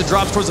going as it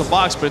drops towards the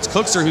box, but it's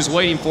Cookser who's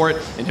waiting for it,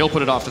 and he'll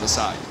put it off to the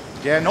side.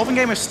 Yeah, Northern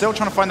Gaming is still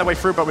trying to find their way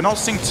through, but we're not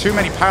seeing too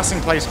many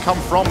passing plays come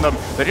from them.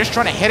 They're just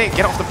trying to hit it,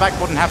 get off the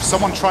backboard, and have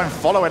someone try and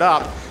follow it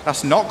up.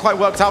 That's not quite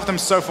worked out for them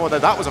so far, though.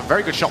 That was a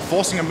very good shot,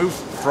 forcing a move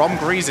from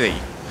Greasy.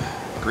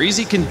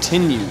 Greasy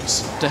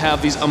continues to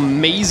have these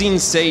amazing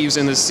saves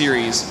in this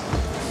series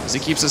as he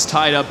keeps us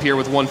tied up here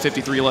with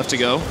 1:53 left to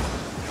go.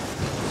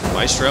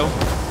 Maestro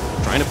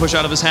trying to push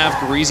out of his half.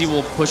 Greasy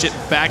will push it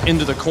back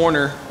into the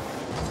corner.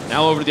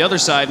 Now over to the other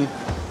side.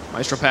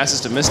 Maestro passes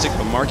to Mystic,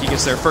 but Marky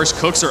gets there first.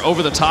 Cookser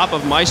over the top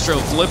of Maestro.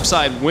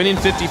 Flipside winning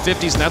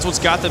 50-50s, and that's what's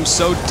got them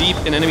so deep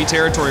in enemy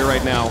territory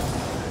right now.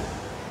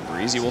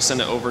 Greasy will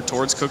send it over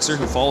towards Cookser,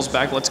 who falls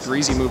back, lets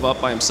Greasy move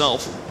up by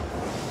himself.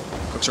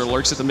 Cookser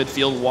lurks at the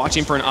midfield,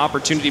 watching for an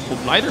opportunity.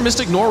 Neither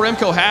Mystic nor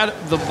Remco had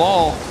the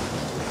ball,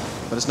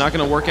 but it's not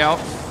going to work out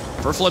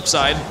for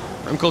Flipside.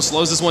 Remco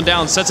slows this one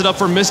down, sets it up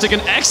for Mystic.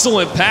 An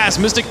excellent pass.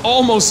 Mystic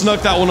almost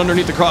snuck that one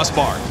underneath the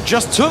crossbar.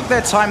 Just took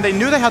their time. They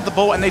knew they had the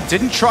ball, and they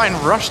didn't try and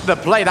rush the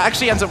play. That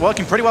actually ends up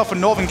working pretty well for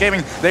Northern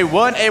Gaming. They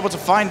weren't able to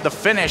find the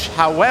finish.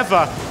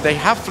 However, they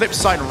have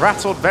Flipside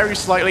rattled very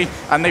slightly,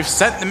 and they've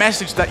sent the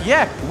message that,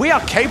 yeah, we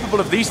are capable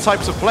of these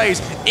types of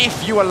plays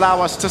if you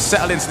allow us to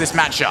settle into this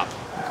matchup.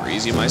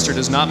 Greasy Meister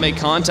does not make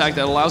contact.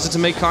 That allows it to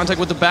make contact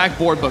with the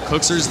backboard, but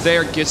Cookser's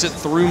there, gets it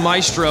through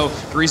Maestro.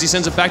 Greasy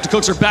sends it back to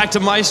Cookser, back to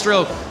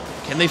Maestro.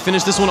 Can they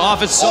finish this one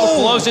off? It's so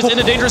close. It's in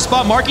a dangerous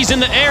spot. Marky's in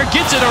the air,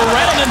 gets it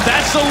around, and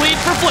that's the lead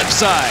for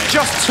Flipside.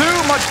 Just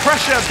too much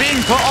pressure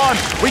being put on.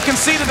 We can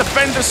see the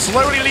defenders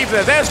slowly leave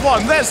there. There's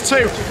one, there's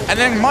two. And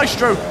then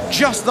Maestro,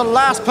 just the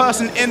last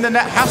person in the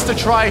net, has to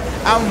try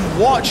and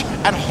watch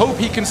and hope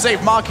he can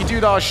save Marky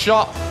Dudar's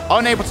shot.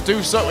 Unable to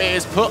do so, it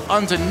is put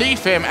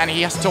underneath him, and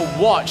he has to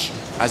watch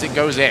as it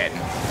goes in.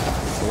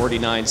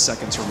 49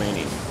 seconds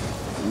remaining.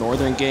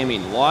 Northern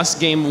Gaming lost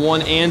game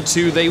 1 and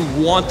 2. They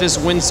want this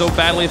win so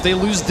badly. If they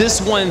lose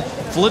this one,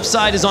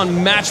 Flipside is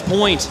on match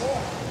point.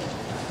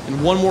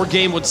 And one more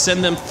game would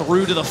send them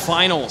through to the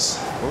finals.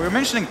 Well, we were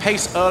mentioning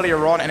pace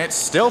earlier on, and it's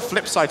still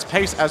Flipside's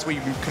pace as we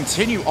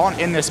continue on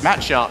in this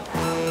matchup.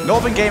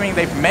 Northern Gaming,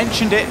 they've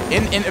mentioned it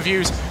in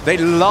interviews. They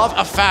love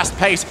a fast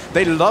pace.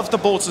 They love the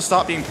ball to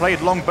start being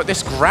played long, but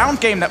this ground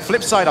game that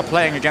Flipside are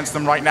playing against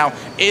them right now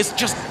is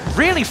just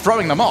really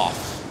throwing them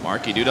off.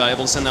 Marky Duda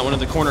able to send that one to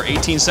the corner.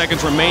 18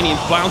 seconds remaining.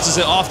 Bounces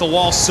it off the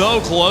wall. So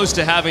close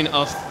to having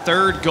a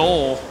third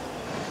goal.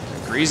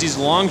 Greasy's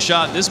long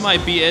shot. This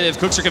might be it if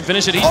Cookser can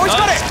finish it. He's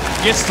got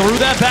it! Gets through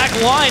that back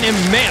line, and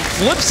man,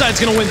 Flipside's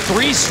going to win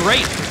 3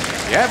 straight.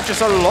 Yeah,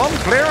 just a long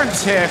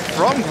clearance here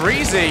from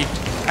Greasy.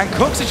 And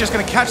Cooks is just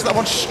going to catch that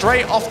one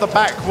straight off the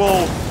back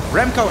wall.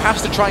 Remco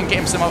has to try and get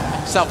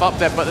himself up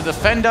there, but the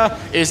defender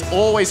is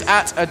always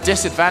at a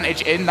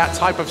disadvantage in that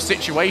type of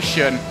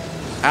situation.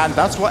 And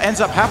that's what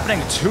ends up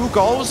happening. 2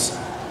 goals.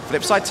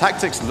 Flipside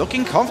Tactics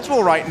looking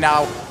comfortable right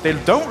now. They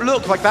don't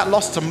look like that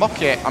loss to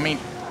Mucket. I mean,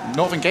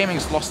 Northern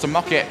Gaming's lost to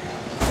Mucket.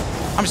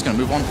 I'm just going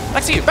to move on.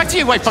 Back to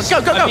you, wait, go.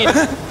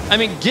 I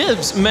mean,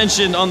 Gibbs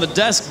mentioned on the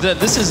desk that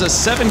this is a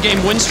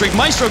 7-game win streak.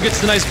 Maestro gets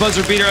the nice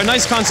buzzer beater, a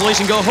nice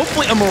consolation goal,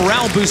 hopefully a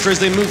morale booster as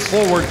they move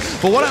forward.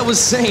 But what I was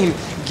saying,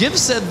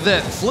 Gibbs said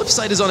that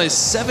Flipside is on a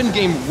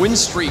 7-game win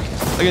streak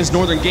against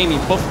Northern Gaming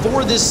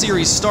before this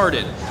series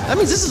started. That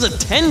means this is a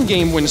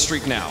 10-game win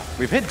streak now.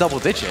 We've hit double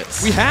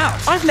digits. We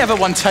have. I've never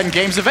won 10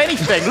 games of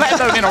anything, let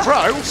alone in a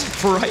row.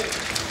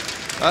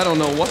 Right. I don't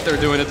know what they're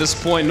doing at this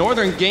point.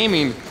 Northern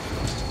Gaming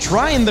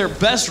trying their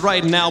best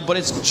right now, but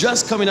it's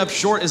just coming up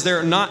short as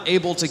they're not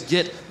able to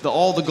get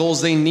all the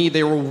goals they need.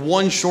 They were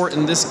 1 short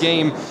in this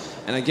game.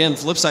 And again,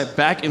 Flipside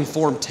back in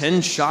form,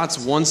 10 shots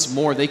once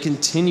more. They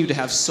continue to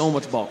have so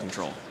much ball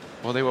control.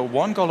 Well, they were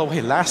 1 goal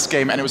away last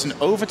game, and it was an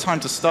overtime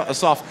to start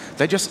us off.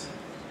 They're just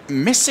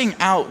missing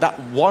out that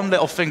one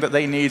little thing that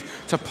they need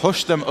to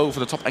push them over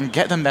the top and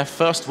get them their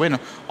first win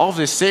of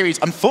this series.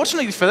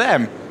 Unfortunately for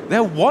them,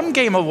 they're 1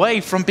 game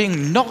away from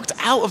being knocked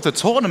out of the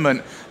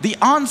tournament. The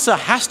answer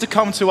has to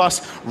come to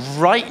us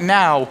right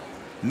now.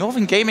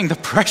 Northern Gaming, the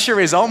pressure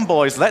is on,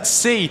 boys. Let's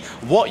see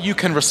what you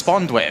can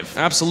respond with.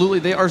 Absolutely.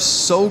 They are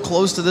so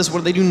close to this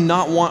where they do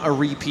not want a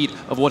repeat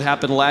of what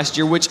happened last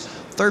year, which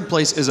 3rd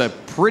place is a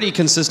pretty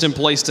consistent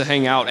place to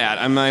hang out at.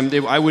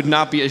 I would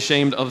not be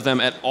ashamed of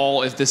them at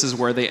all if this is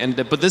where they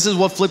ended. But this is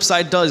what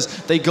Flipside does.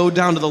 They go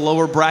down to the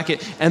lower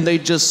bracket and they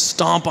just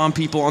stomp on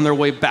people on their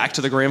way back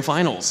to the grand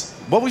finals.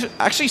 Well, we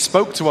actually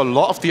spoke to a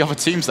lot of the other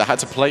teams that had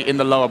to play in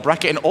the lower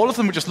bracket, and all of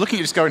them were just looking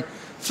at us going,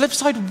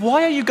 Flipside,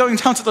 why are you going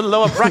down to the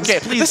lower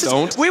bracket? Please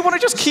don't. We want to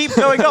just keep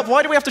going up.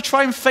 Why do we have to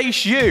try and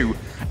face you?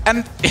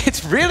 And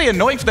it's really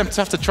annoying for them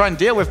to have to try and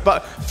deal with,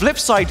 but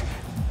Flipside,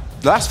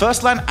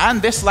 first LAN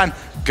and this LAN,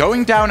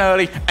 going down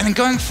early and then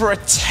going for a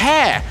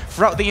tear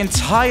throughout the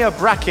entire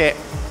bracket.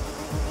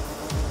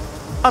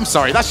 I'm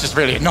sorry, that's just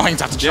really annoying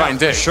to have to try and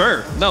do.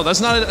 Sure. No, that's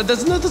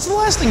the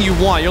last thing you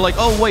want. You're like,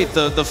 oh wait,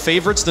 the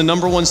favorites, the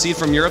 #1 seed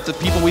from Europe, the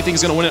people we think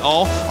is going to win it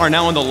all, are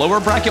now in the lower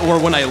bracket where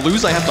when I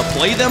lose, I have to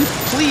play them?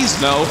 Please,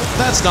 no.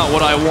 That's not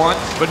what I want.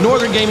 But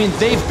Northern Gaming,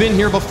 they've been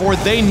here before.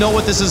 They know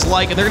what this is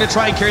like, and they're going to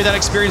try and carry that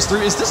experience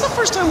through. Is this the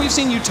first time we've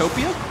seen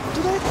Utopia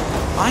today?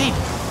 I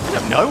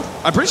don't know.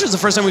 I'm pretty sure it's the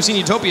first time we've seen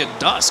Utopia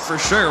Dusk, for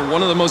sure.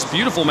 One of the most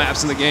beautiful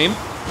maps in the game.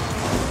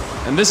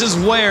 And this is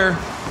where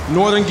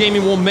Northern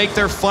Gaming will make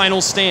their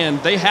final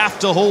stand. They have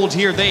to hold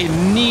here. They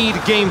need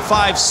Game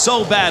 5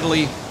 so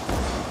badly.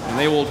 And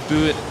they will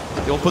do it.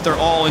 They'll put their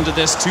all into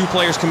this. 2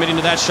 players committing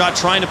to that shot,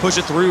 trying to push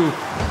it through.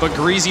 But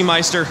Greasy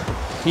Meister,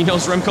 he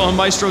knows Remco and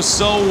Maestro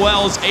so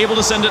well, is able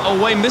to send it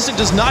away. Mystic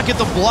does not get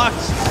the block.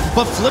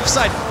 But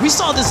Flipside, we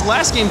saw this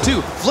last game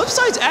too.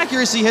 Flipside's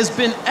accuracy has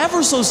been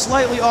ever so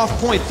slightly off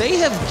point. They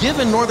have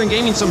given Northern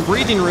Gaming some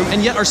breathing room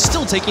and yet are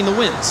still taking the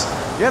wins.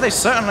 Yeah, they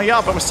certainly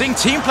are, but we're seeing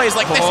team plays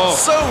like this.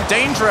 It's so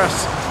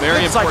dangerous.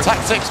 Very important.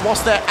 Flipside Tactics,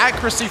 whilst their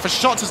accuracy for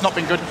shots has not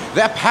been good,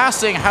 their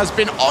passing has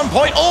been on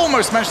point,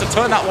 almost managed to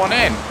turn that one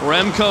in.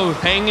 Remco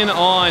hanging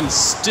on,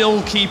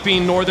 still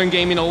keeping Northern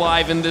Gaming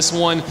alive in this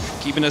one,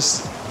 keeping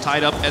us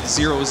tied up at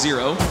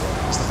 0-0.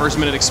 As the first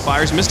minute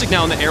expires, Mystic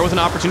now in the air with an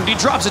opportunity,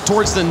 drops it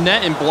towards the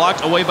net and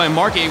blocked away by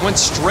Marky. It went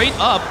straight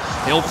up.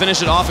 He'll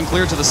finish it off and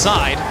clear it to the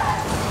side.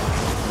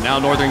 Now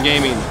Northern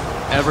Gaming,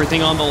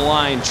 everything on the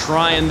line,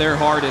 trying their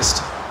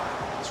hardest.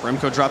 As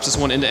Remco drops this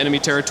one into enemy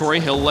territory,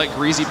 he'll let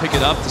Greasy pick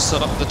it up.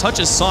 The touch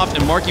is soft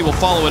and Marky will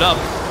follow it up.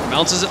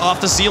 Bounces it off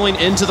the ceiling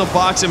into the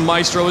box and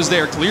Maestro is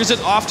there. Clears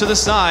it off to the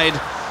side.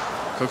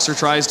 Cookser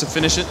tries to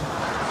finish it.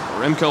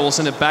 Remco will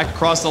send it back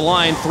across the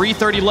line.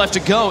 3:30 left to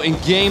go in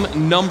game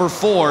number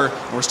 4.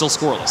 And we're still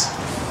scoreless.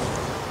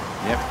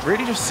 Yep,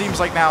 really just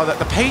seems like now that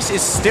the pace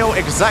is still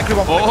exactly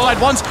what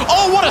Flipside wants.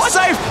 Oh, what a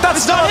save!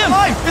 That's not him!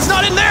 It's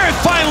not in there! It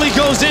finally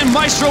goes in.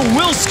 Maestro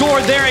will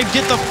score there and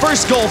get the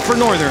first goal for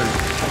Northern.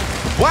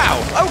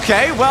 Wow,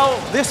 okay, well,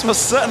 this was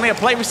certainly a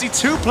play. We see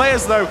 2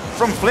 players, though,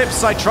 from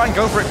Flipside try and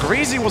go for it.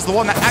 Greasy was the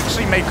one that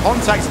actually made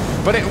contact,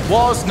 but it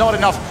was not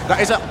enough.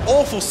 That is an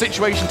awful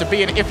situation to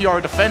be in if you're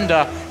a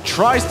defender.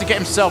 Tries to get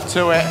himself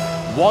to it.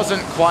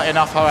 Wasn't quite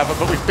enough, however,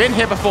 but we've been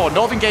here before.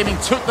 Northern Gaming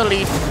took the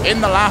lead in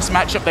the last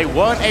matchup. They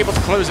weren't able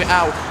to close it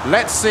out.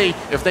 Let's see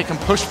if they can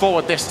push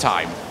forward this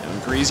time.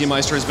 Greasy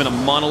Meister has been a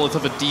monolith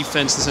of a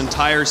defense this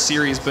entire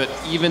series, but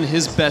even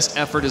his best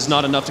effort is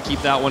not enough to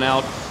keep that one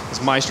out, as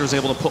Meister is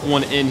able to put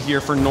one in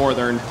here for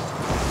Northern.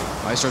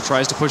 Meister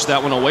tries to push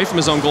that one away from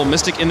his own goal.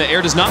 Mystic in the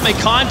air does not make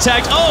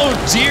contact. Oh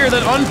dear,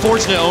 that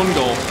unfortunate own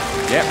goal.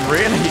 Yeah,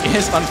 really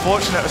is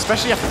unfortunate,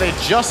 especially after they'd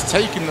just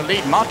taken the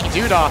lead. Marky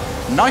Dudar,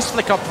 nice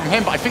flick up from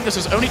him, but I think this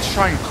was only to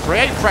try and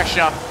create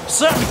pressure.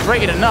 Certainly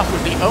created enough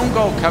with the own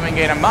goal coming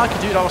in, and Marky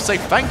Dudar will say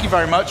thank you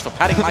very much for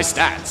padding my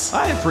stats.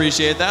 I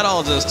appreciate that.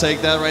 I'll just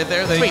take that right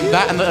there. Between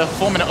that and the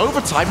 4-minute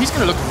overtime, he's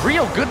going to look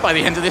real good by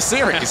the end of this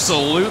series.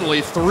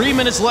 Absolutely. 3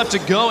 minutes left to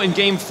go in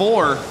game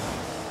 4.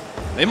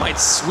 They might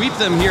sweep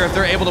them here if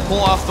they're able to pull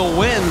off the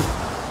win.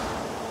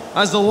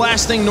 As the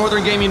last thing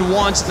Northern Gaming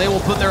wants, they will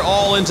put their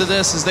all into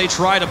this as they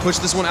try to push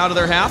this one out of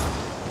their half.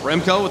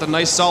 Remco with a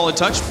nice solid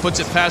touch,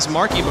 puts it past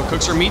Marky, but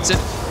Cookser meets it.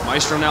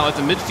 Maestro now at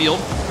the midfield.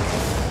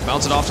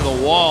 Bounce it off to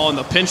the wall, and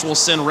the pinch will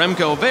send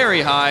Remco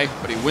very high,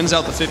 but he wins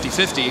out the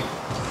 50-50.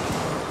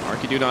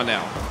 Marky Dudon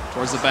now,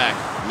 towards the back.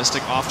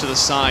 Mystic off to the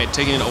side,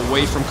 taking it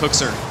away from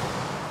Cookser.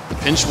 The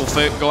pinch will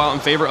go out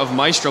in favor of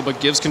Maestro, but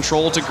gives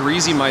control to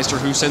Greasy Meister,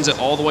 who sends it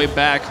all the way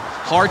back.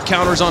 Hard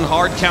counters on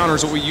hard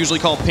counters, what we usually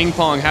call ping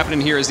pong, happening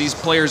here as these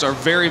players are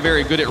very,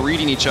 very good at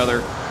reading each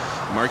other.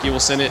 Marky will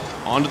send it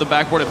onto the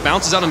backboard. It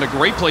bounces out in a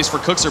great place for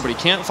Cookser, but he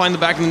can't find the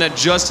back of the net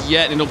just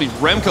yet, and it'll be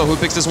Remco who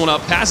picks this one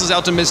up, passes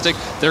out to Mystic.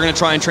 They're going to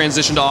try and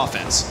transition to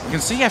offense. You can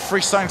see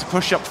F3 starting to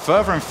push up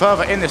further and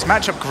further in this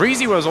matchup.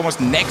 Greasy was almost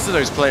next to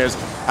those players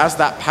as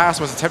that pass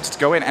was attempted to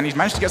go in, and he's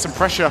managed to get some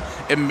pressure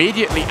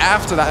immediately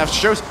after that. That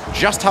shows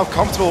just how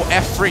comfortable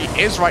F3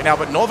 is right now,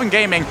 but Northern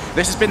Gaming,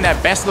 this has been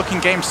their best looking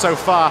game so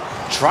far,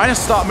 trying to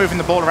start moving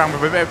the ball around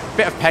with a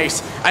bit of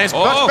pace, and it's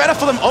much better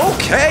for them.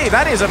 Okay,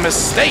 that is a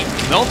mistake.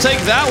 They'll take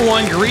that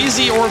one.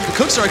 Greasy or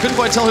Cookser, I couldn't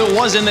quite tell who it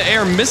was in the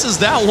air, misses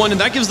that one,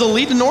 and that gives the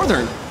lead to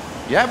Northern.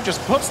 Yep,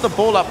 just puts the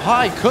ball up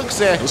high.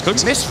 Cookser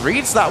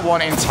misreads that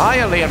one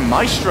entirely, and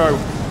Maestro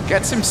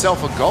gets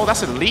himself a goal.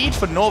 That's a lead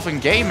for Northern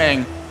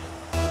Gaming.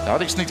 Now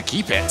they just need to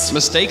keep it.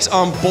 Mistakes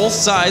on both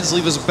sides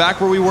leave us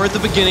back where we were at the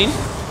beginning,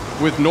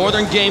 with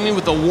Northern Gaming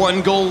with a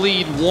 1-goal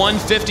lead,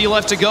 1:50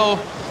 left to go.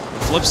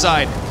 Flip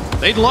side,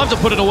 they'd love to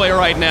put it away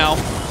right now.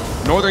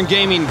 Northern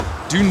Gaming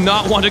do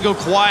not want to go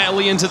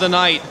quietly into the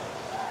night.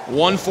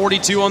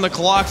 1:42 on the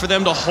clock for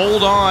them to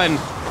hold on.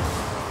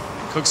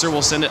 Cookser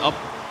will send it up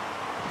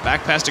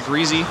Back pass to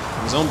Greasy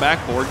on his own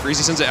backboard.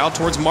 Greasy sends it out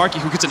towards Marky,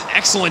 who gets an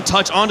excellent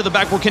touch onto the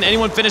backboard. Can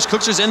anyone finish?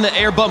 Cookster's in the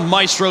air, but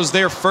Maestro's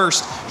there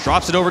first.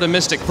 Drops it over to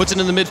Mystic, puts it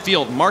in the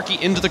midfield. Marky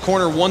into the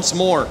corner once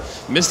more.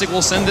 Mystic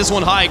will send this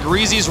one high.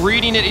 Greasy's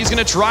reading it. He's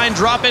going to try and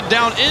drop it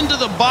down into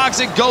the box.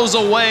 It goes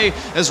away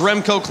as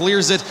Remco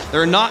clears it.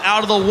 They're not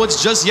out of the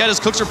woods just yet as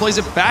Cookster plays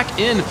it back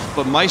in,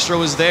 but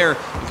Maestro is there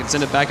and can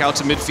send it back out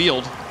to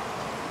midfield.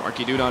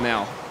 Marky Duda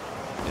now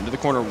into the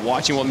corner,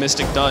 watching what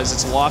Mystic does.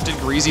 It's lofted.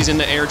 Greasy's in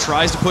the air,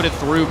 tries to put it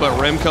through, but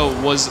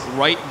Remco was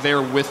right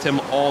there with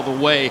him all the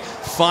way.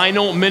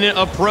 Final minute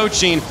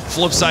approaching.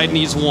 Flipside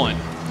needs one.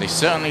 They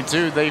certainly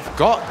do. They've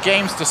got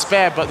games to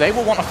spare, but they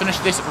will want to finish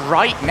this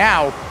right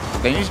now.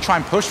 They need to try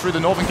and push through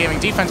the Northern Gaming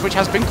defense, which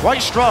has been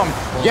quite strong.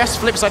 Yes,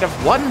 Flipside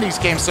have won these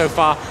games so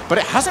far, but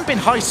it hasn't been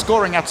high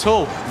scoring at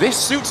all. This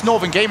suits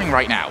Northern Gaming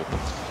right now.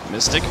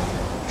 Mystic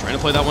trying to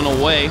play that one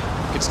away.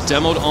 Gets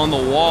demoed on the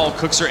wall.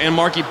 Cookster and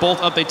Marky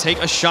both up. They take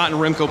a shot and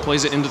Remco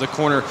plays it into the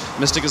corner.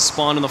 Mystic is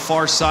spawned on the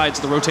far side,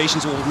 so the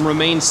rotations will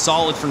remain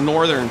solid for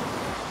Northern.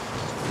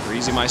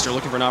 Greasy Meister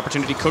looking for an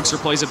opportunity. Cookster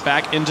plays it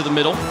back into the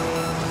middle.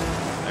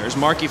 There's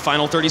Marky,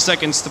 final 30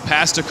 seconds. The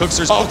pass to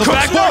Cookster's off the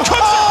backboard.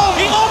 Cookster!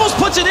 He almost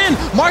puts it in.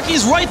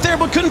 Marky's right there,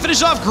 but couldn't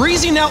finish off.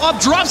 Greasy now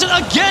up, drops it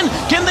again.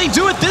 Can they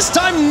do it this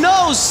time?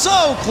 No,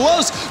 so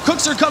close.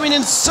 Cookster coming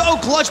in so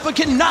clutch, but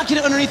cannot get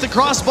it underneath the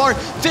crossbar.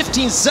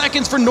 15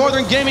 seconds for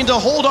Northern Gaming to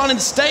hold on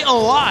and stay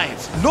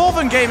alive.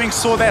 Northern Gaming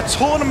saw their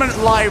tournament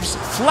lives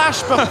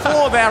flash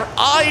before their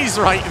eyes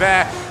right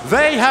there.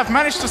 They have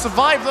managed to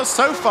survive this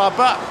so far,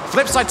 but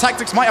Flipside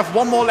Tactics might have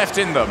one more left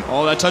in them.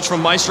 Oh, that touch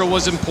from Maestro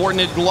was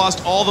important. It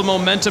lost all the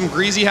momentum.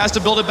 Greasy has to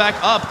build it back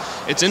up.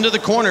 It's into the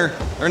corner.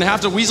 They're going to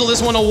have to weasel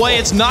this one away.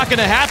 It's not going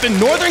to happen.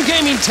 Northern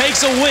Gaming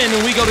takes a win,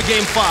 and we go to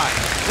Game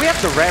 5. We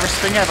have the rarest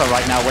thing ever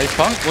right now,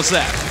 Wavepunk. What's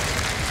that?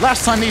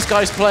 Last time these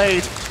guys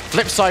played,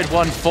 Flipside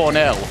won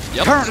 4-0.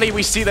 Yep. Currently,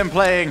 we see them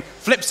playing.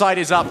 Flipside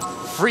is up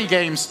 3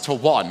 games to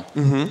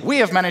 1. We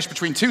have managed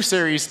between 2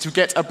 series to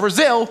get a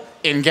Brazil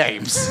in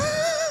games.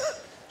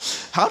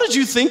 How did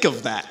you think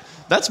of that?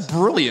 That's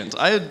brilliant.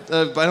 I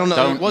don't know.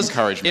 Don't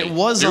encourage me. It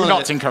was. Do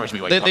not encourage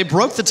me. They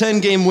broke the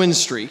 10-game win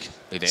streak.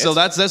 They did. So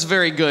that's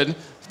very good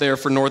there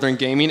for Northern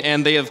Gaming,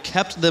 and they have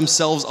kept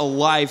themselves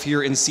alive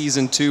here in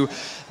Season 2.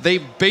 They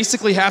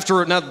basically have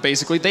to,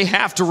 they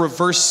have to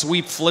reverse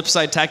sweep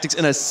Flipside Tactics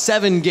in a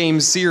 7-game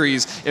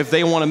series if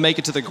they want to make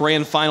it to the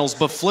grand finals,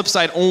 but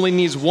Flipside only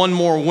needs one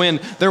more win.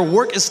 Their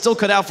work is still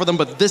cut out for them,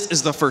 but this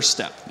is the first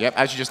step. Yep,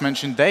 as you just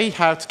mentioned, they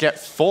have to get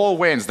 4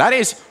 wins. That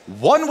is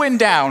 1 win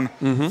down,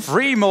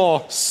 3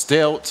 more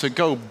still to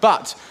go,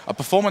 but a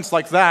performance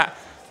like that,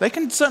 they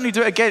can certainly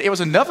do it again. It was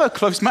another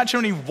close match,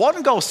 only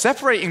 1 goal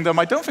separating them.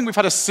 I don't think we've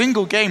had a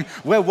single game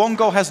where 1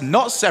 goal has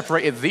not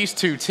separated these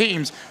 2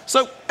 teams.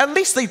 So at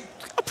least they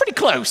are pretty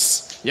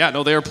close. Yeah,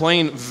 no, they are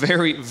playing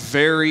very,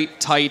 very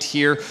tight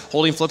here,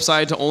 holding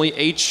Flipside to only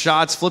 8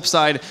 shots.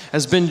 Flipside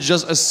has been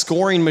just a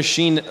scoring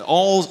machine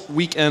all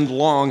weekend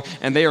long,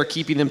 and they are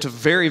keeping them to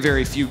very,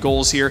 very few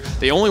goals here.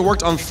 They only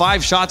worked on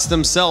 5 shots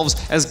themselves.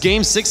 As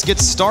Game 6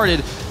 gets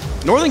started,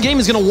 Northern Gaming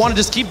is going to want to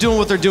just keep doing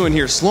what they're doing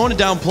here, slowing it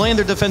down, playing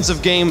their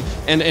defensive game,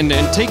 and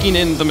taking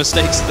in the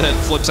mistakes that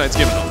Flipside's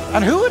given them.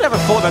 And who would ever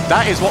thought that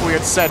that is what we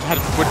had said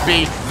would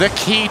be the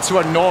key to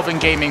a Northern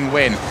Gaming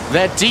win?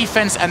 Their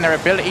defense and their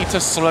ability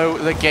to slow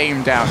the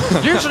game down.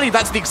 Usually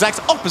that's the exact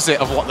opposite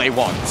of what they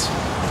want.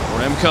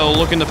 Remco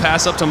looking to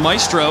pass up to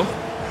Maestro.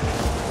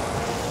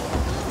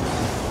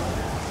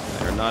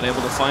 They're not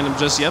able to find him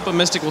just yet, but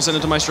Mystic will send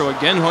it to Maestro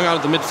again, hung out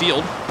at the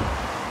midfield.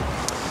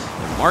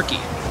 And Marky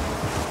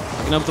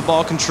picking up the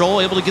ball control,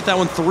 able to get that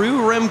one through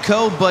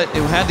Remco, but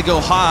it had to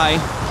go high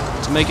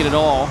to make it at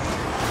all.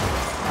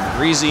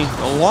 Greasy,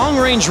 the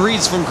long-range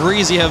reads from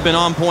Greasy have been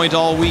on point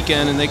all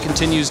weekend, and they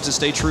continues to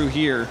stay true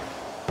here.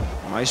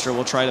 Maestro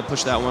will try to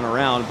push that one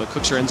around, but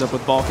Cookster ends up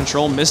with ball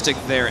control. Mystic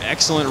there,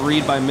 excellent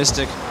read by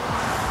Mystic.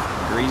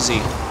 Greasy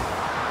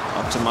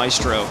up to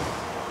Maestro.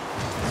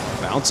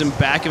 Bouncing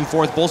back and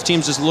forth, both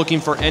teams just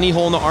looking for any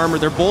hole in the armor.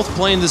 They're both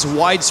playing this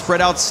wide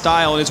spread out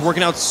style, and it's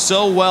working out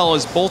so well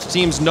as both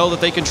teams know that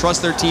they can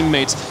trust their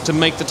teammates to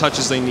make the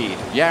touches they need.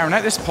 Yeah, and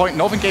at this point,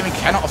 Northern Gaming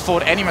cannot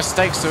afford any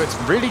mistakes, so it's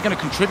really going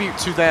to contribute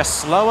to their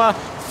slower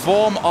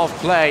form of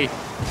play.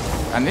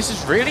 And this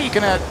is really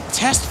going to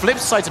test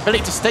Flipside's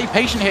ability to stay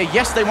patient here.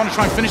 Yes, they want to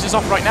try and finish this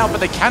off right now, but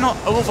they cannot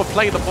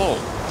overplay the ball.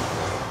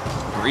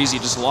 Greasy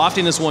just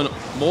lofting this one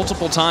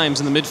multiple times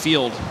in the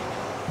midfield.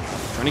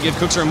 Trying to give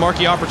Cookster and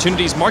Marky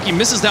opportunities. Marky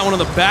misses that one on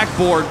the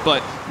backboard,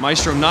 but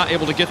Maestro not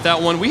able to get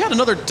that one. We had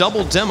another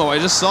double demo. I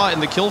just saw it in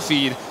the kill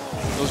feed.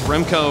 It was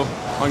Remco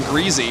on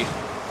Greasy.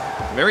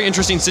 Very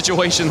interesting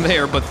situation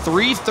there, but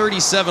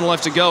 3:37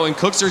 left to go, and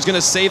Cookster's going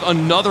to save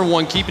another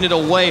one, keeping it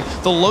away.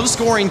 The low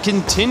scoring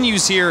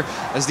continues here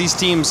as these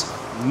teams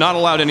not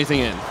allowed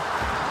anything in.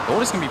 Ball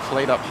is going to be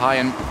played up high,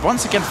 and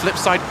once again,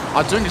 Flipside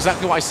are doing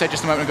exactly what I said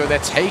just a moment ago. They're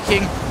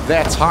taking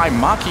their time.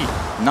 Marky,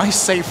 nice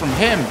save from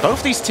him.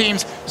 Both these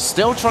teams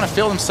still trying to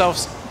feel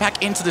themselves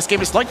back into this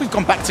game. It's like we've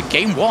gone back to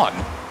game 1.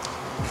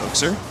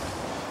 Cookster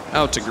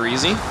out to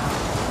Greasy.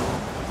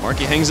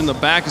 Marky hangs in the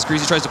back as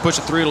Greasy tries to push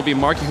it through. It'll be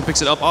Marky who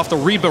picks it up off the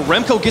read, but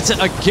Remco gets it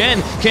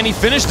again. Can he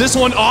finish this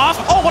one off?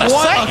 Oh, what a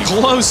save!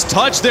 A close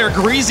touch there.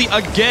 Greasy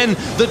again.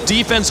 The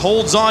defense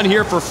holds on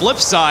here for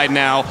Flipside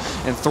now.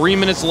 And 3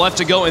 minutes left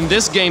to go in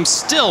this game,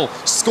 still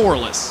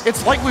scoreless.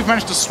 It's like we've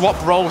managed to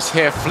swap roles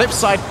here.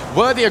 Flipside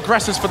were the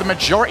aggressors for the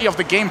majority of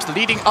the games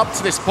leading up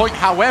to this point.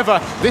 However,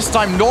 this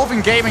time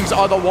Northern Gamings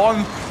are the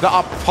one that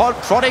are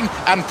prodding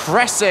and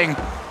pressing,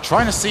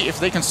 trying to see if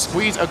they can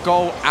squeeze a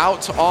goal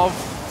out of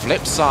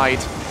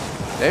Flipside.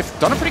 They've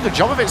done a pretty good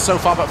job of it so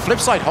far, but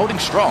Flipside holding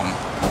strong.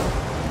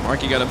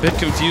 Marky got a bit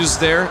confused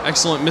there.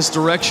 Excellent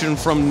misdirection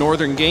from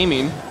Northern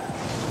Gaming.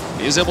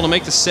 He is able to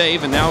make the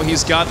save, and now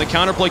he's got the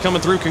counterplay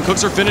coming through. Can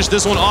Cookser finish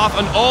this one off?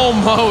 And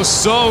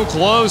almost so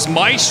close.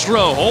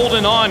 Maestro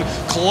holding on.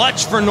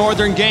 Clutch for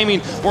Northern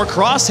Gaming. We're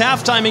across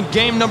halftime in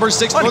game number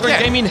 6. Northern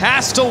Gaming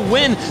has to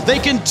win. They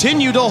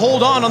continue to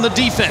hold on the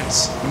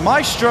defense.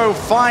 Maestro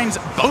finds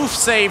both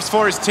saves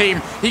for his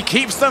team. He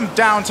keeps them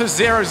down to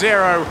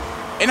 0-0.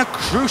 In a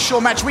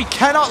crucial match. We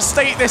cannot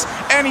state this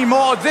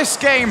anymore. This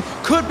game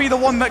could be the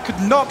one that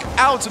could knock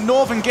out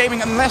Northern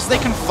Gaming unless they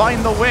can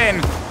find the win.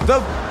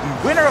 The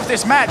winner of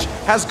this match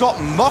has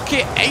got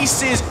Mocket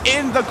Aces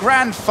in the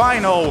grand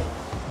final.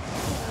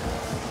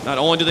 Not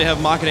only do they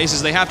have Mocket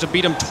Aces, they have to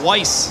beat them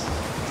twice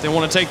if they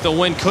want to take the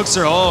win.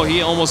 Cookser, oh,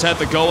 he almost had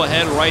the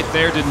go-ahead right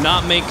there. Did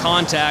not make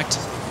contact.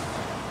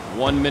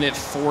 1 minute,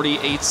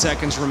 48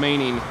 seconds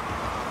remaining.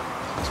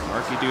 It's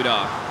Marky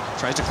Duda.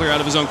 Tries to clear out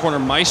of his own corner.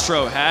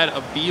 Maestro had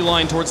a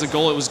beeline towards the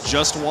goal. It was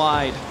just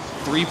wide.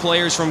 3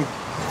 players from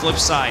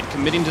Flipside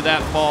committing to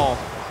that ball.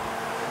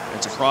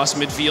 It's across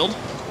midfield.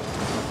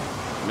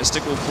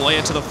 Mystic will play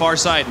it to the far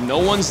side. No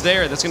one's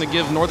there. That's going to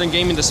give Northern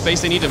Gaming the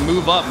space they need to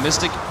move up.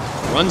 Mystic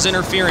runs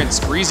interference.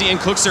 Greasy and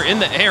Cookser in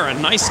the air. A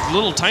nice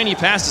little tiny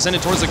pass to send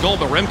it towards the goal,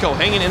 but Remco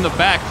hanging in the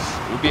back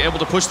will be able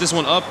to push this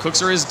one up.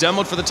 Cookser is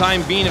demoed for the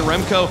time being, and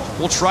Remco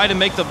will try to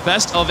make the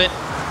best of it.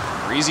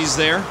 Greasy's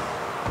there.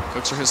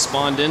 Cookser has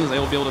spawned in. They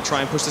will be able to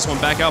try and push this one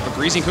back out, but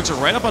Greasy and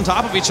Cookser right up on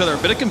top of each other. A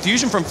bit of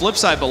confusion from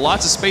Flipside, but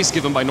lots of space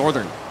given by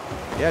Northern.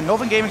 Yeah,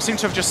 Northern Gaming seem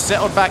to have just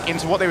settled back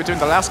into what they were doing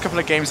the last couple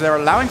of games. They're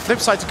allowing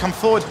Flipside to come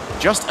forward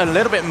just a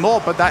little bit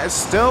more, but that is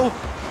still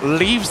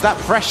leaves that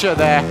pressure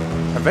there.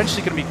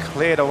 Eventually going to be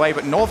cleared away,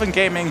 but Northern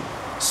Gaming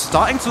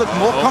starting to look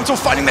more comfortable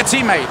finding their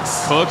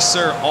teammates.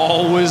 Cookser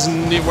always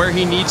where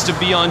he needs to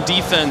be on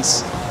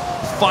defense.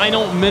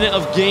 Final minute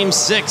of game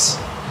 6.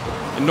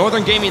 In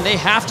Northern Gaming, they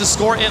have to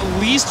score at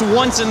least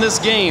once in this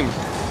game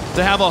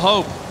to have a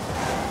hope.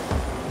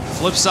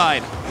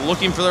 Flipside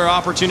looking for their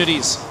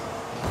opportunities.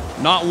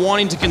 Not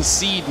wanting to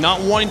concede,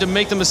 not wanting to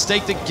make the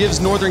mistake that gives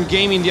Northern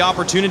Gaming the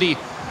opportunity.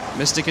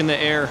 Mystic in the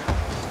air,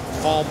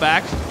 fall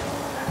back.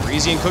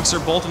 Greasy and Cookser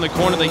both in the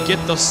corner. They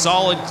get the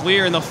solid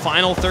clear in the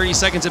final 30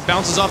 seconds. It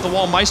bounces off the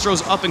wall.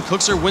 Maestro's up and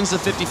Cookser wins the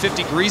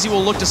 50-50. Greasy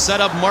will look to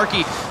set up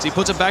Marky as he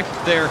puts it back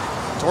there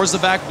towards the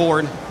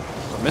backboard.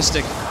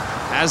 Mystic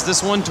has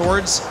this one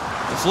towards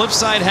the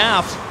Flipside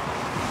half.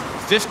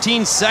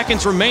 15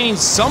 seconds remaining.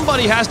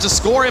 Somebody has to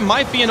score. It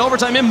might be in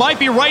overtime. It might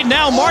be right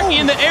now. Marky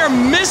in the air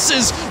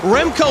misses.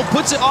 Remco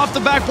puts it off the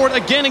backboard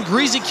again, and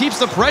Greasy keeps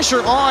the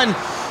pressure on.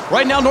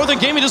 Right now, Northern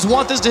Gaming just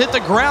want this to hit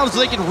the ground so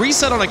they can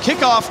reset on a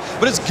kickoff,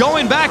 but it's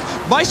going back.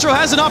 Maestro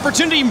has an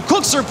opportunity.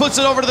 Cookser puts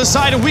it over to the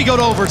side, and we go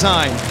to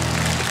overtime.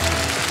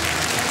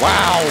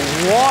 Wow,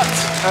 what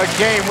a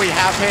game we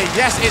have here.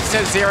 Yes, it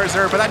says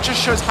 0-0, but that just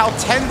shows how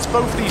tense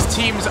both these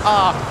teams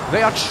are.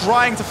 They are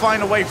trying to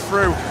find a way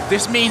through.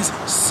 This means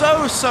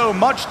so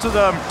much to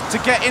them to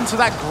get into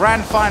that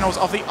grand finals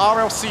of the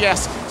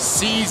RLCS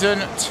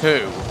Season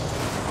 2.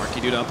 Marky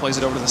Duda plays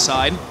it over to the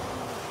side.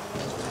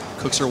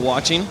 Cookser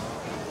watching.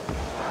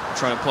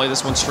 Trying to play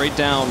this one straight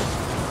down.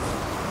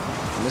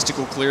 Mystic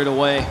will clear it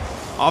away.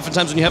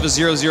 Oftentimes when you have a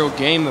 0-0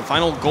 game, the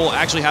final goal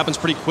actually happens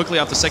pretty quickly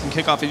off the second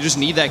kickoff. You just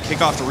need that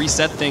kickoff to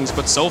reset things.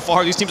 But so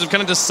far, these teams have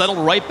kind of just settled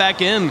right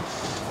back in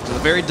to the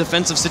very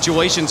defensive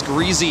situations.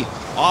 Greasy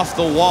off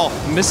the wall,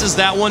 misses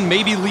that one,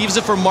 maybe leaves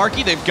it for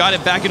Marky. They've got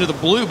it back into the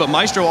blue, but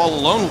Maestro all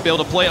alone will be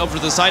able to play over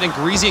to the side, and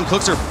Greasy and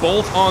Cookser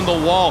both on the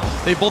wall.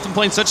 They've both been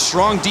playing such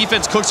strong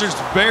defense. Cookser's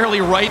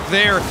barely right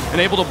there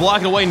and able to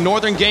block it away.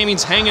 Northern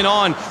Gaming's hanging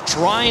on,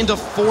 trying to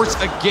force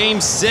a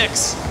game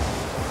 6.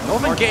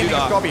 Northern Gaming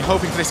have got to be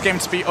hoping for this game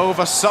to be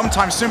over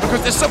sometime soon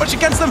because there's so much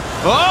against them. Puts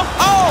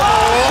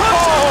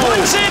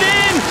it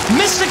in!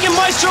 Mystic and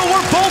Maestro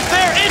were both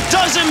there. It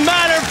doesn't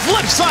matter.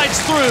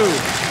 Flipside's through.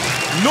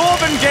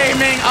 Northern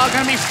Gaming are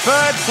going to be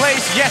third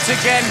place yet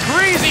again.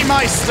 Greasy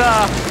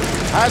Meister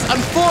has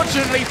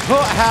unfortunately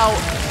put out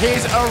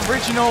his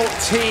original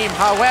team.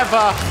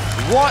 However,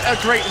 what a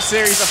great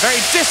series, a very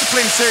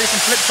disciplined series from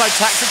Flipside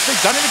Tactics.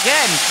 They've done it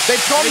again.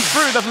 They've gone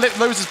through the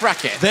losers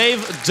bracket.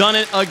 They've done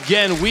it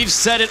again. We've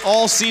said it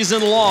all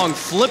season long.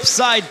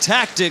 Flipside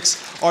Tactics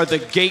are the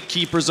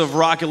gatekeepers of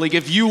Rocket League.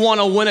 If you want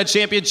to win a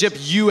championship,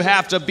 you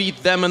have to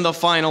beat them in the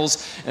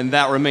finals, and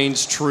that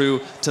remains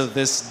true to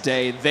this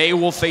day. They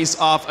will face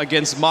off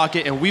against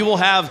Mocket, and we will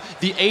have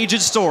the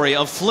aged story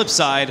of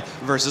Flipside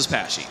versus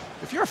Pashy.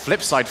 If you're a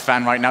Flipside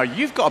fan right now,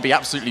 you've got to be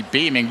absolutely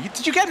beaming.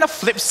 Did you get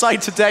enough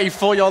Flipside today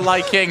for your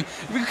liking?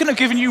 We could have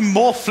given you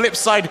more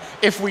Flipside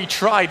if we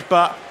tried,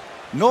 but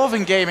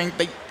Northern Gaming,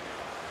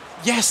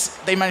 yes,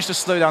 they managed to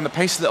slow down the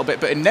pace a little bit,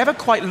 but it never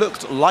quite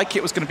looked like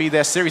it was going to be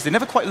their series. They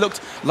never quite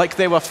looked like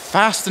they were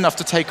fast enough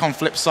to take on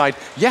Flipside.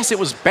 Yes, it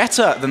was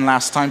better than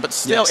last time, but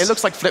still, it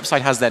looks like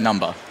Flipside has their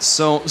number.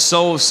 So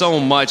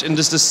much. And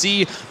just to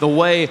see the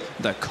way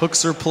that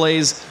Cookser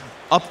plays,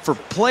 up for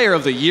Player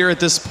of the Year at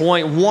this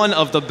point, one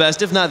of the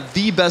best, if not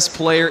the best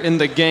player in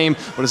the game.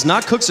 But it's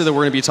not Cookser that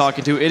we're going to be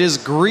talking to. It is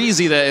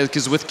Greasy that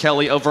is with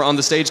Kelly over on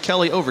the stage.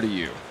 Kelly, over to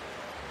you.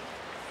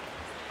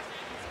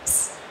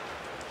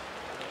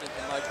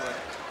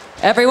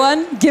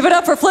 Everyone, give it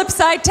up for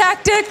Flipside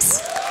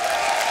Tactics.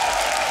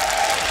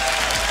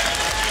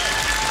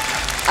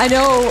 I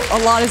know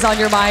a lot is on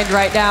your mind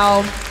right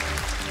now.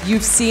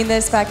 You've seen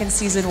this back in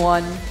Season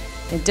 1.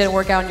 It didn't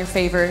work out in your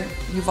favor.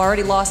 You've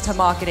already lost to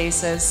Market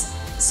Aces.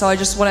 So I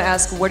just want to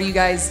ask, what are you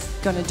guys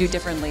going to do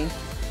differently?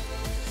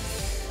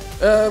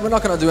 We're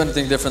not going to do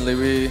anything differently.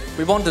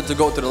 We wanted to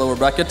go to the lower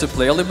bracket to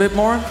play a little bit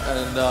more,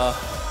 and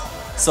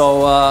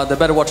so they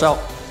better watch out.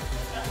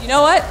 You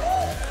know what?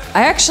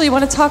 I actually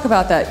want to talk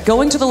about that.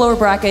 Going to the lower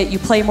bracket, you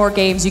play more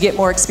games, you get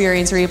more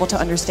experience, you're able to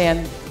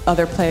understand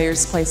other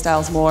players' play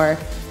styles more.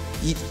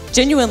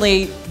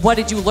 Genuinely, what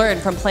did you learn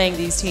from playing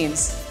these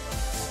teams?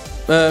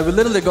 We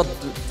literally got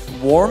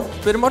warm,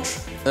 pretty much.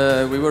 We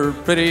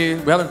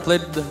haven't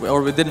played,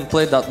 or we didn't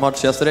play that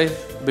much yesterday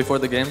before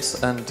the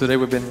games, and today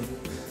we've been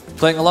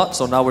playing a lot,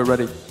 so now we're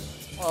ready.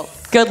 Well,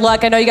 good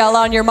luck. I know you got a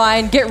lot on your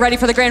mind. Get ready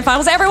for the grand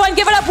finals. Everyone,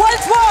 give it up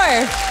once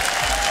more.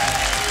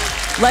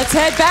 Let's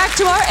head back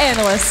to our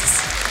analysts.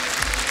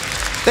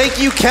 Thank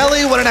you,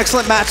 Kelly. What an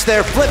excellent match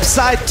there.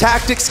 Flipside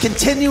Tactics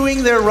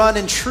continuing their run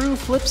in true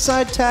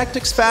Flipside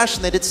Tactics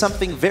fashion. They did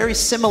something very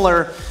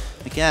similar,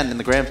 again, in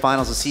the grand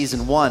finals of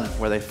Season 1,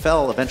 where they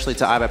fell eventually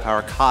to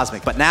iBuyPower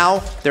Cosmic. But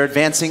now they're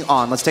advancing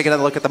on. Let's take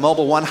another look at the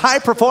Mobile One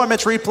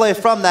high-performance replay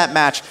from that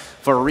match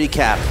for a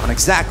recap on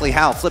exactly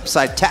how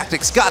Flipside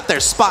Tactics got their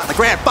spot in the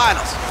grand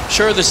finals.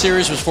 Sure, the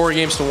series was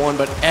 4-1,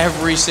 but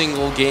every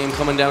single game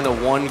coming down to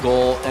 1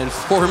 goal and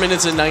 4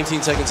 minutes and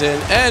 19 seconds in.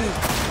 And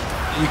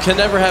you can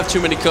never have too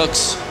many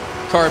cooks.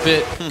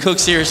 Carpet,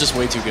 Cooks here is just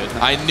way too good.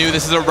 I knew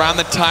this is around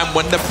the time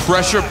when the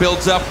pressure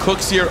builds up.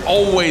 Cooks here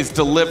always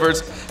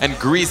delivers, and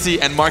Greasy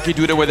and Marky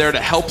Duda were there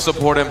to help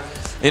support him.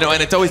 You know,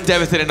 and it's always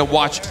devastating to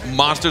watch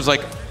monsters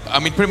like, I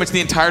mean, pretty much the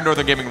entire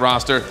Northern Gaming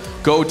roster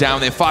go down.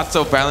 They fought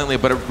so valiantly,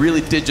 but it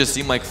really did just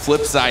seem like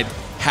Flipside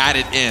had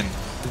it in.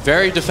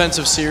 Very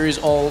defensive series,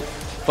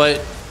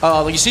 but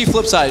you see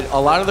Flipside, a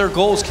lot of their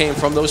goals came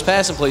from those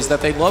passing plays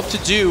that they love to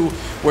do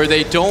where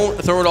they don't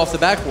throw it off the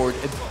backboard.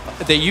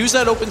 They use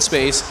that open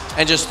space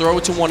and just throw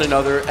it to one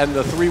another, and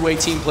the three-way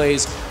team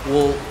plays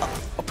will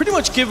pretty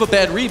much give a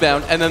bad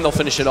rebound, and then they'll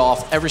finish it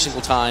off every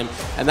single time.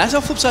 And that's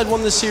how Flipside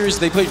won this series.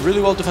 They played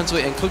really well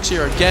defensively, and Cooks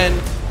here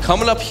again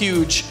coming up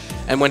huge.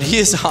 And when he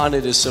is on,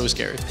 it is so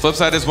scary.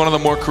 Flipside is one of the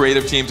more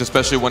creative teams,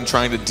 especially when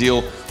trying to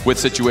deal with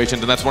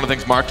situations. And that's one of the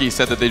things Marky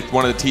said that they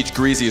wanted to teach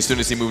Greasy as soon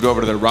as he moved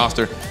over to their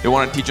roster. They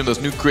wanted to teach him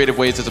those new creative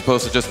ways as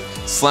opposed to just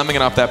slamming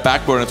it off that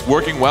backboard. And it's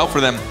working well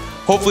for them.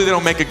 Hopefully they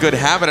don't make a good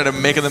habit out of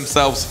making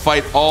themselves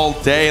fight all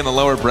day in the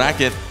lower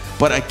bracket.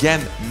 But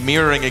again,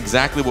 mirroring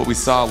exactly what we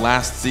saw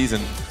last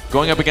season.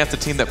 Going up against a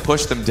team that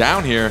pushed them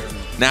down here,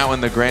 now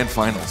in the grand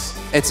finals.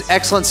 It's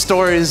excellent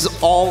stories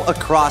all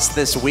across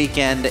this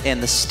weekend,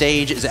 and the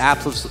stage is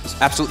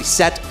absolutely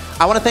set.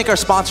 I want to thank our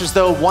sponsors,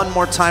 though, one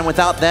more time.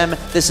 Without them,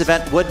 this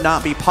event would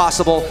not be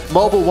possible.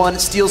 Mobile One,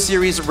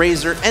 SteelSeries,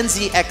 Razer,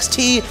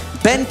 NZXT,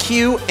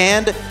 BenQ,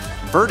 and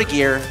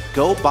Vertigear.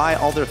 Go buy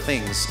all their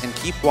things and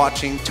keep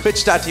watching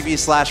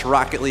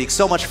twitch.tv/Rocket League.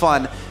 So much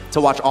fun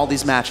to watch all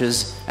these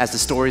matches as the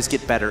stories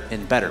get better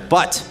and better.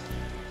 But,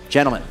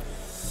 gentlemen,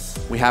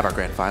 we have our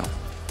grand final.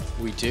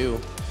 We do.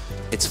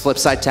 It's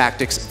Flipside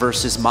Tactics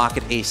versus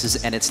Market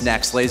Aces, and it's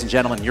next. Ladies and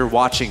gentlemen, you're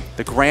watching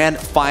the grand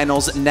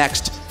finals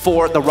next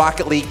for the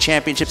Rocket League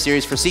Championship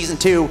Series for Season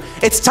 2.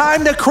 It's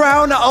time to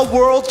crown a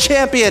world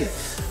champion.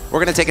 We're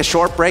going to take a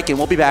short break, and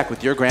we'll be back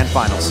with your grand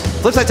finals.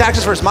 Flipside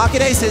Tactics versus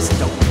Market Aces.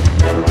 Don't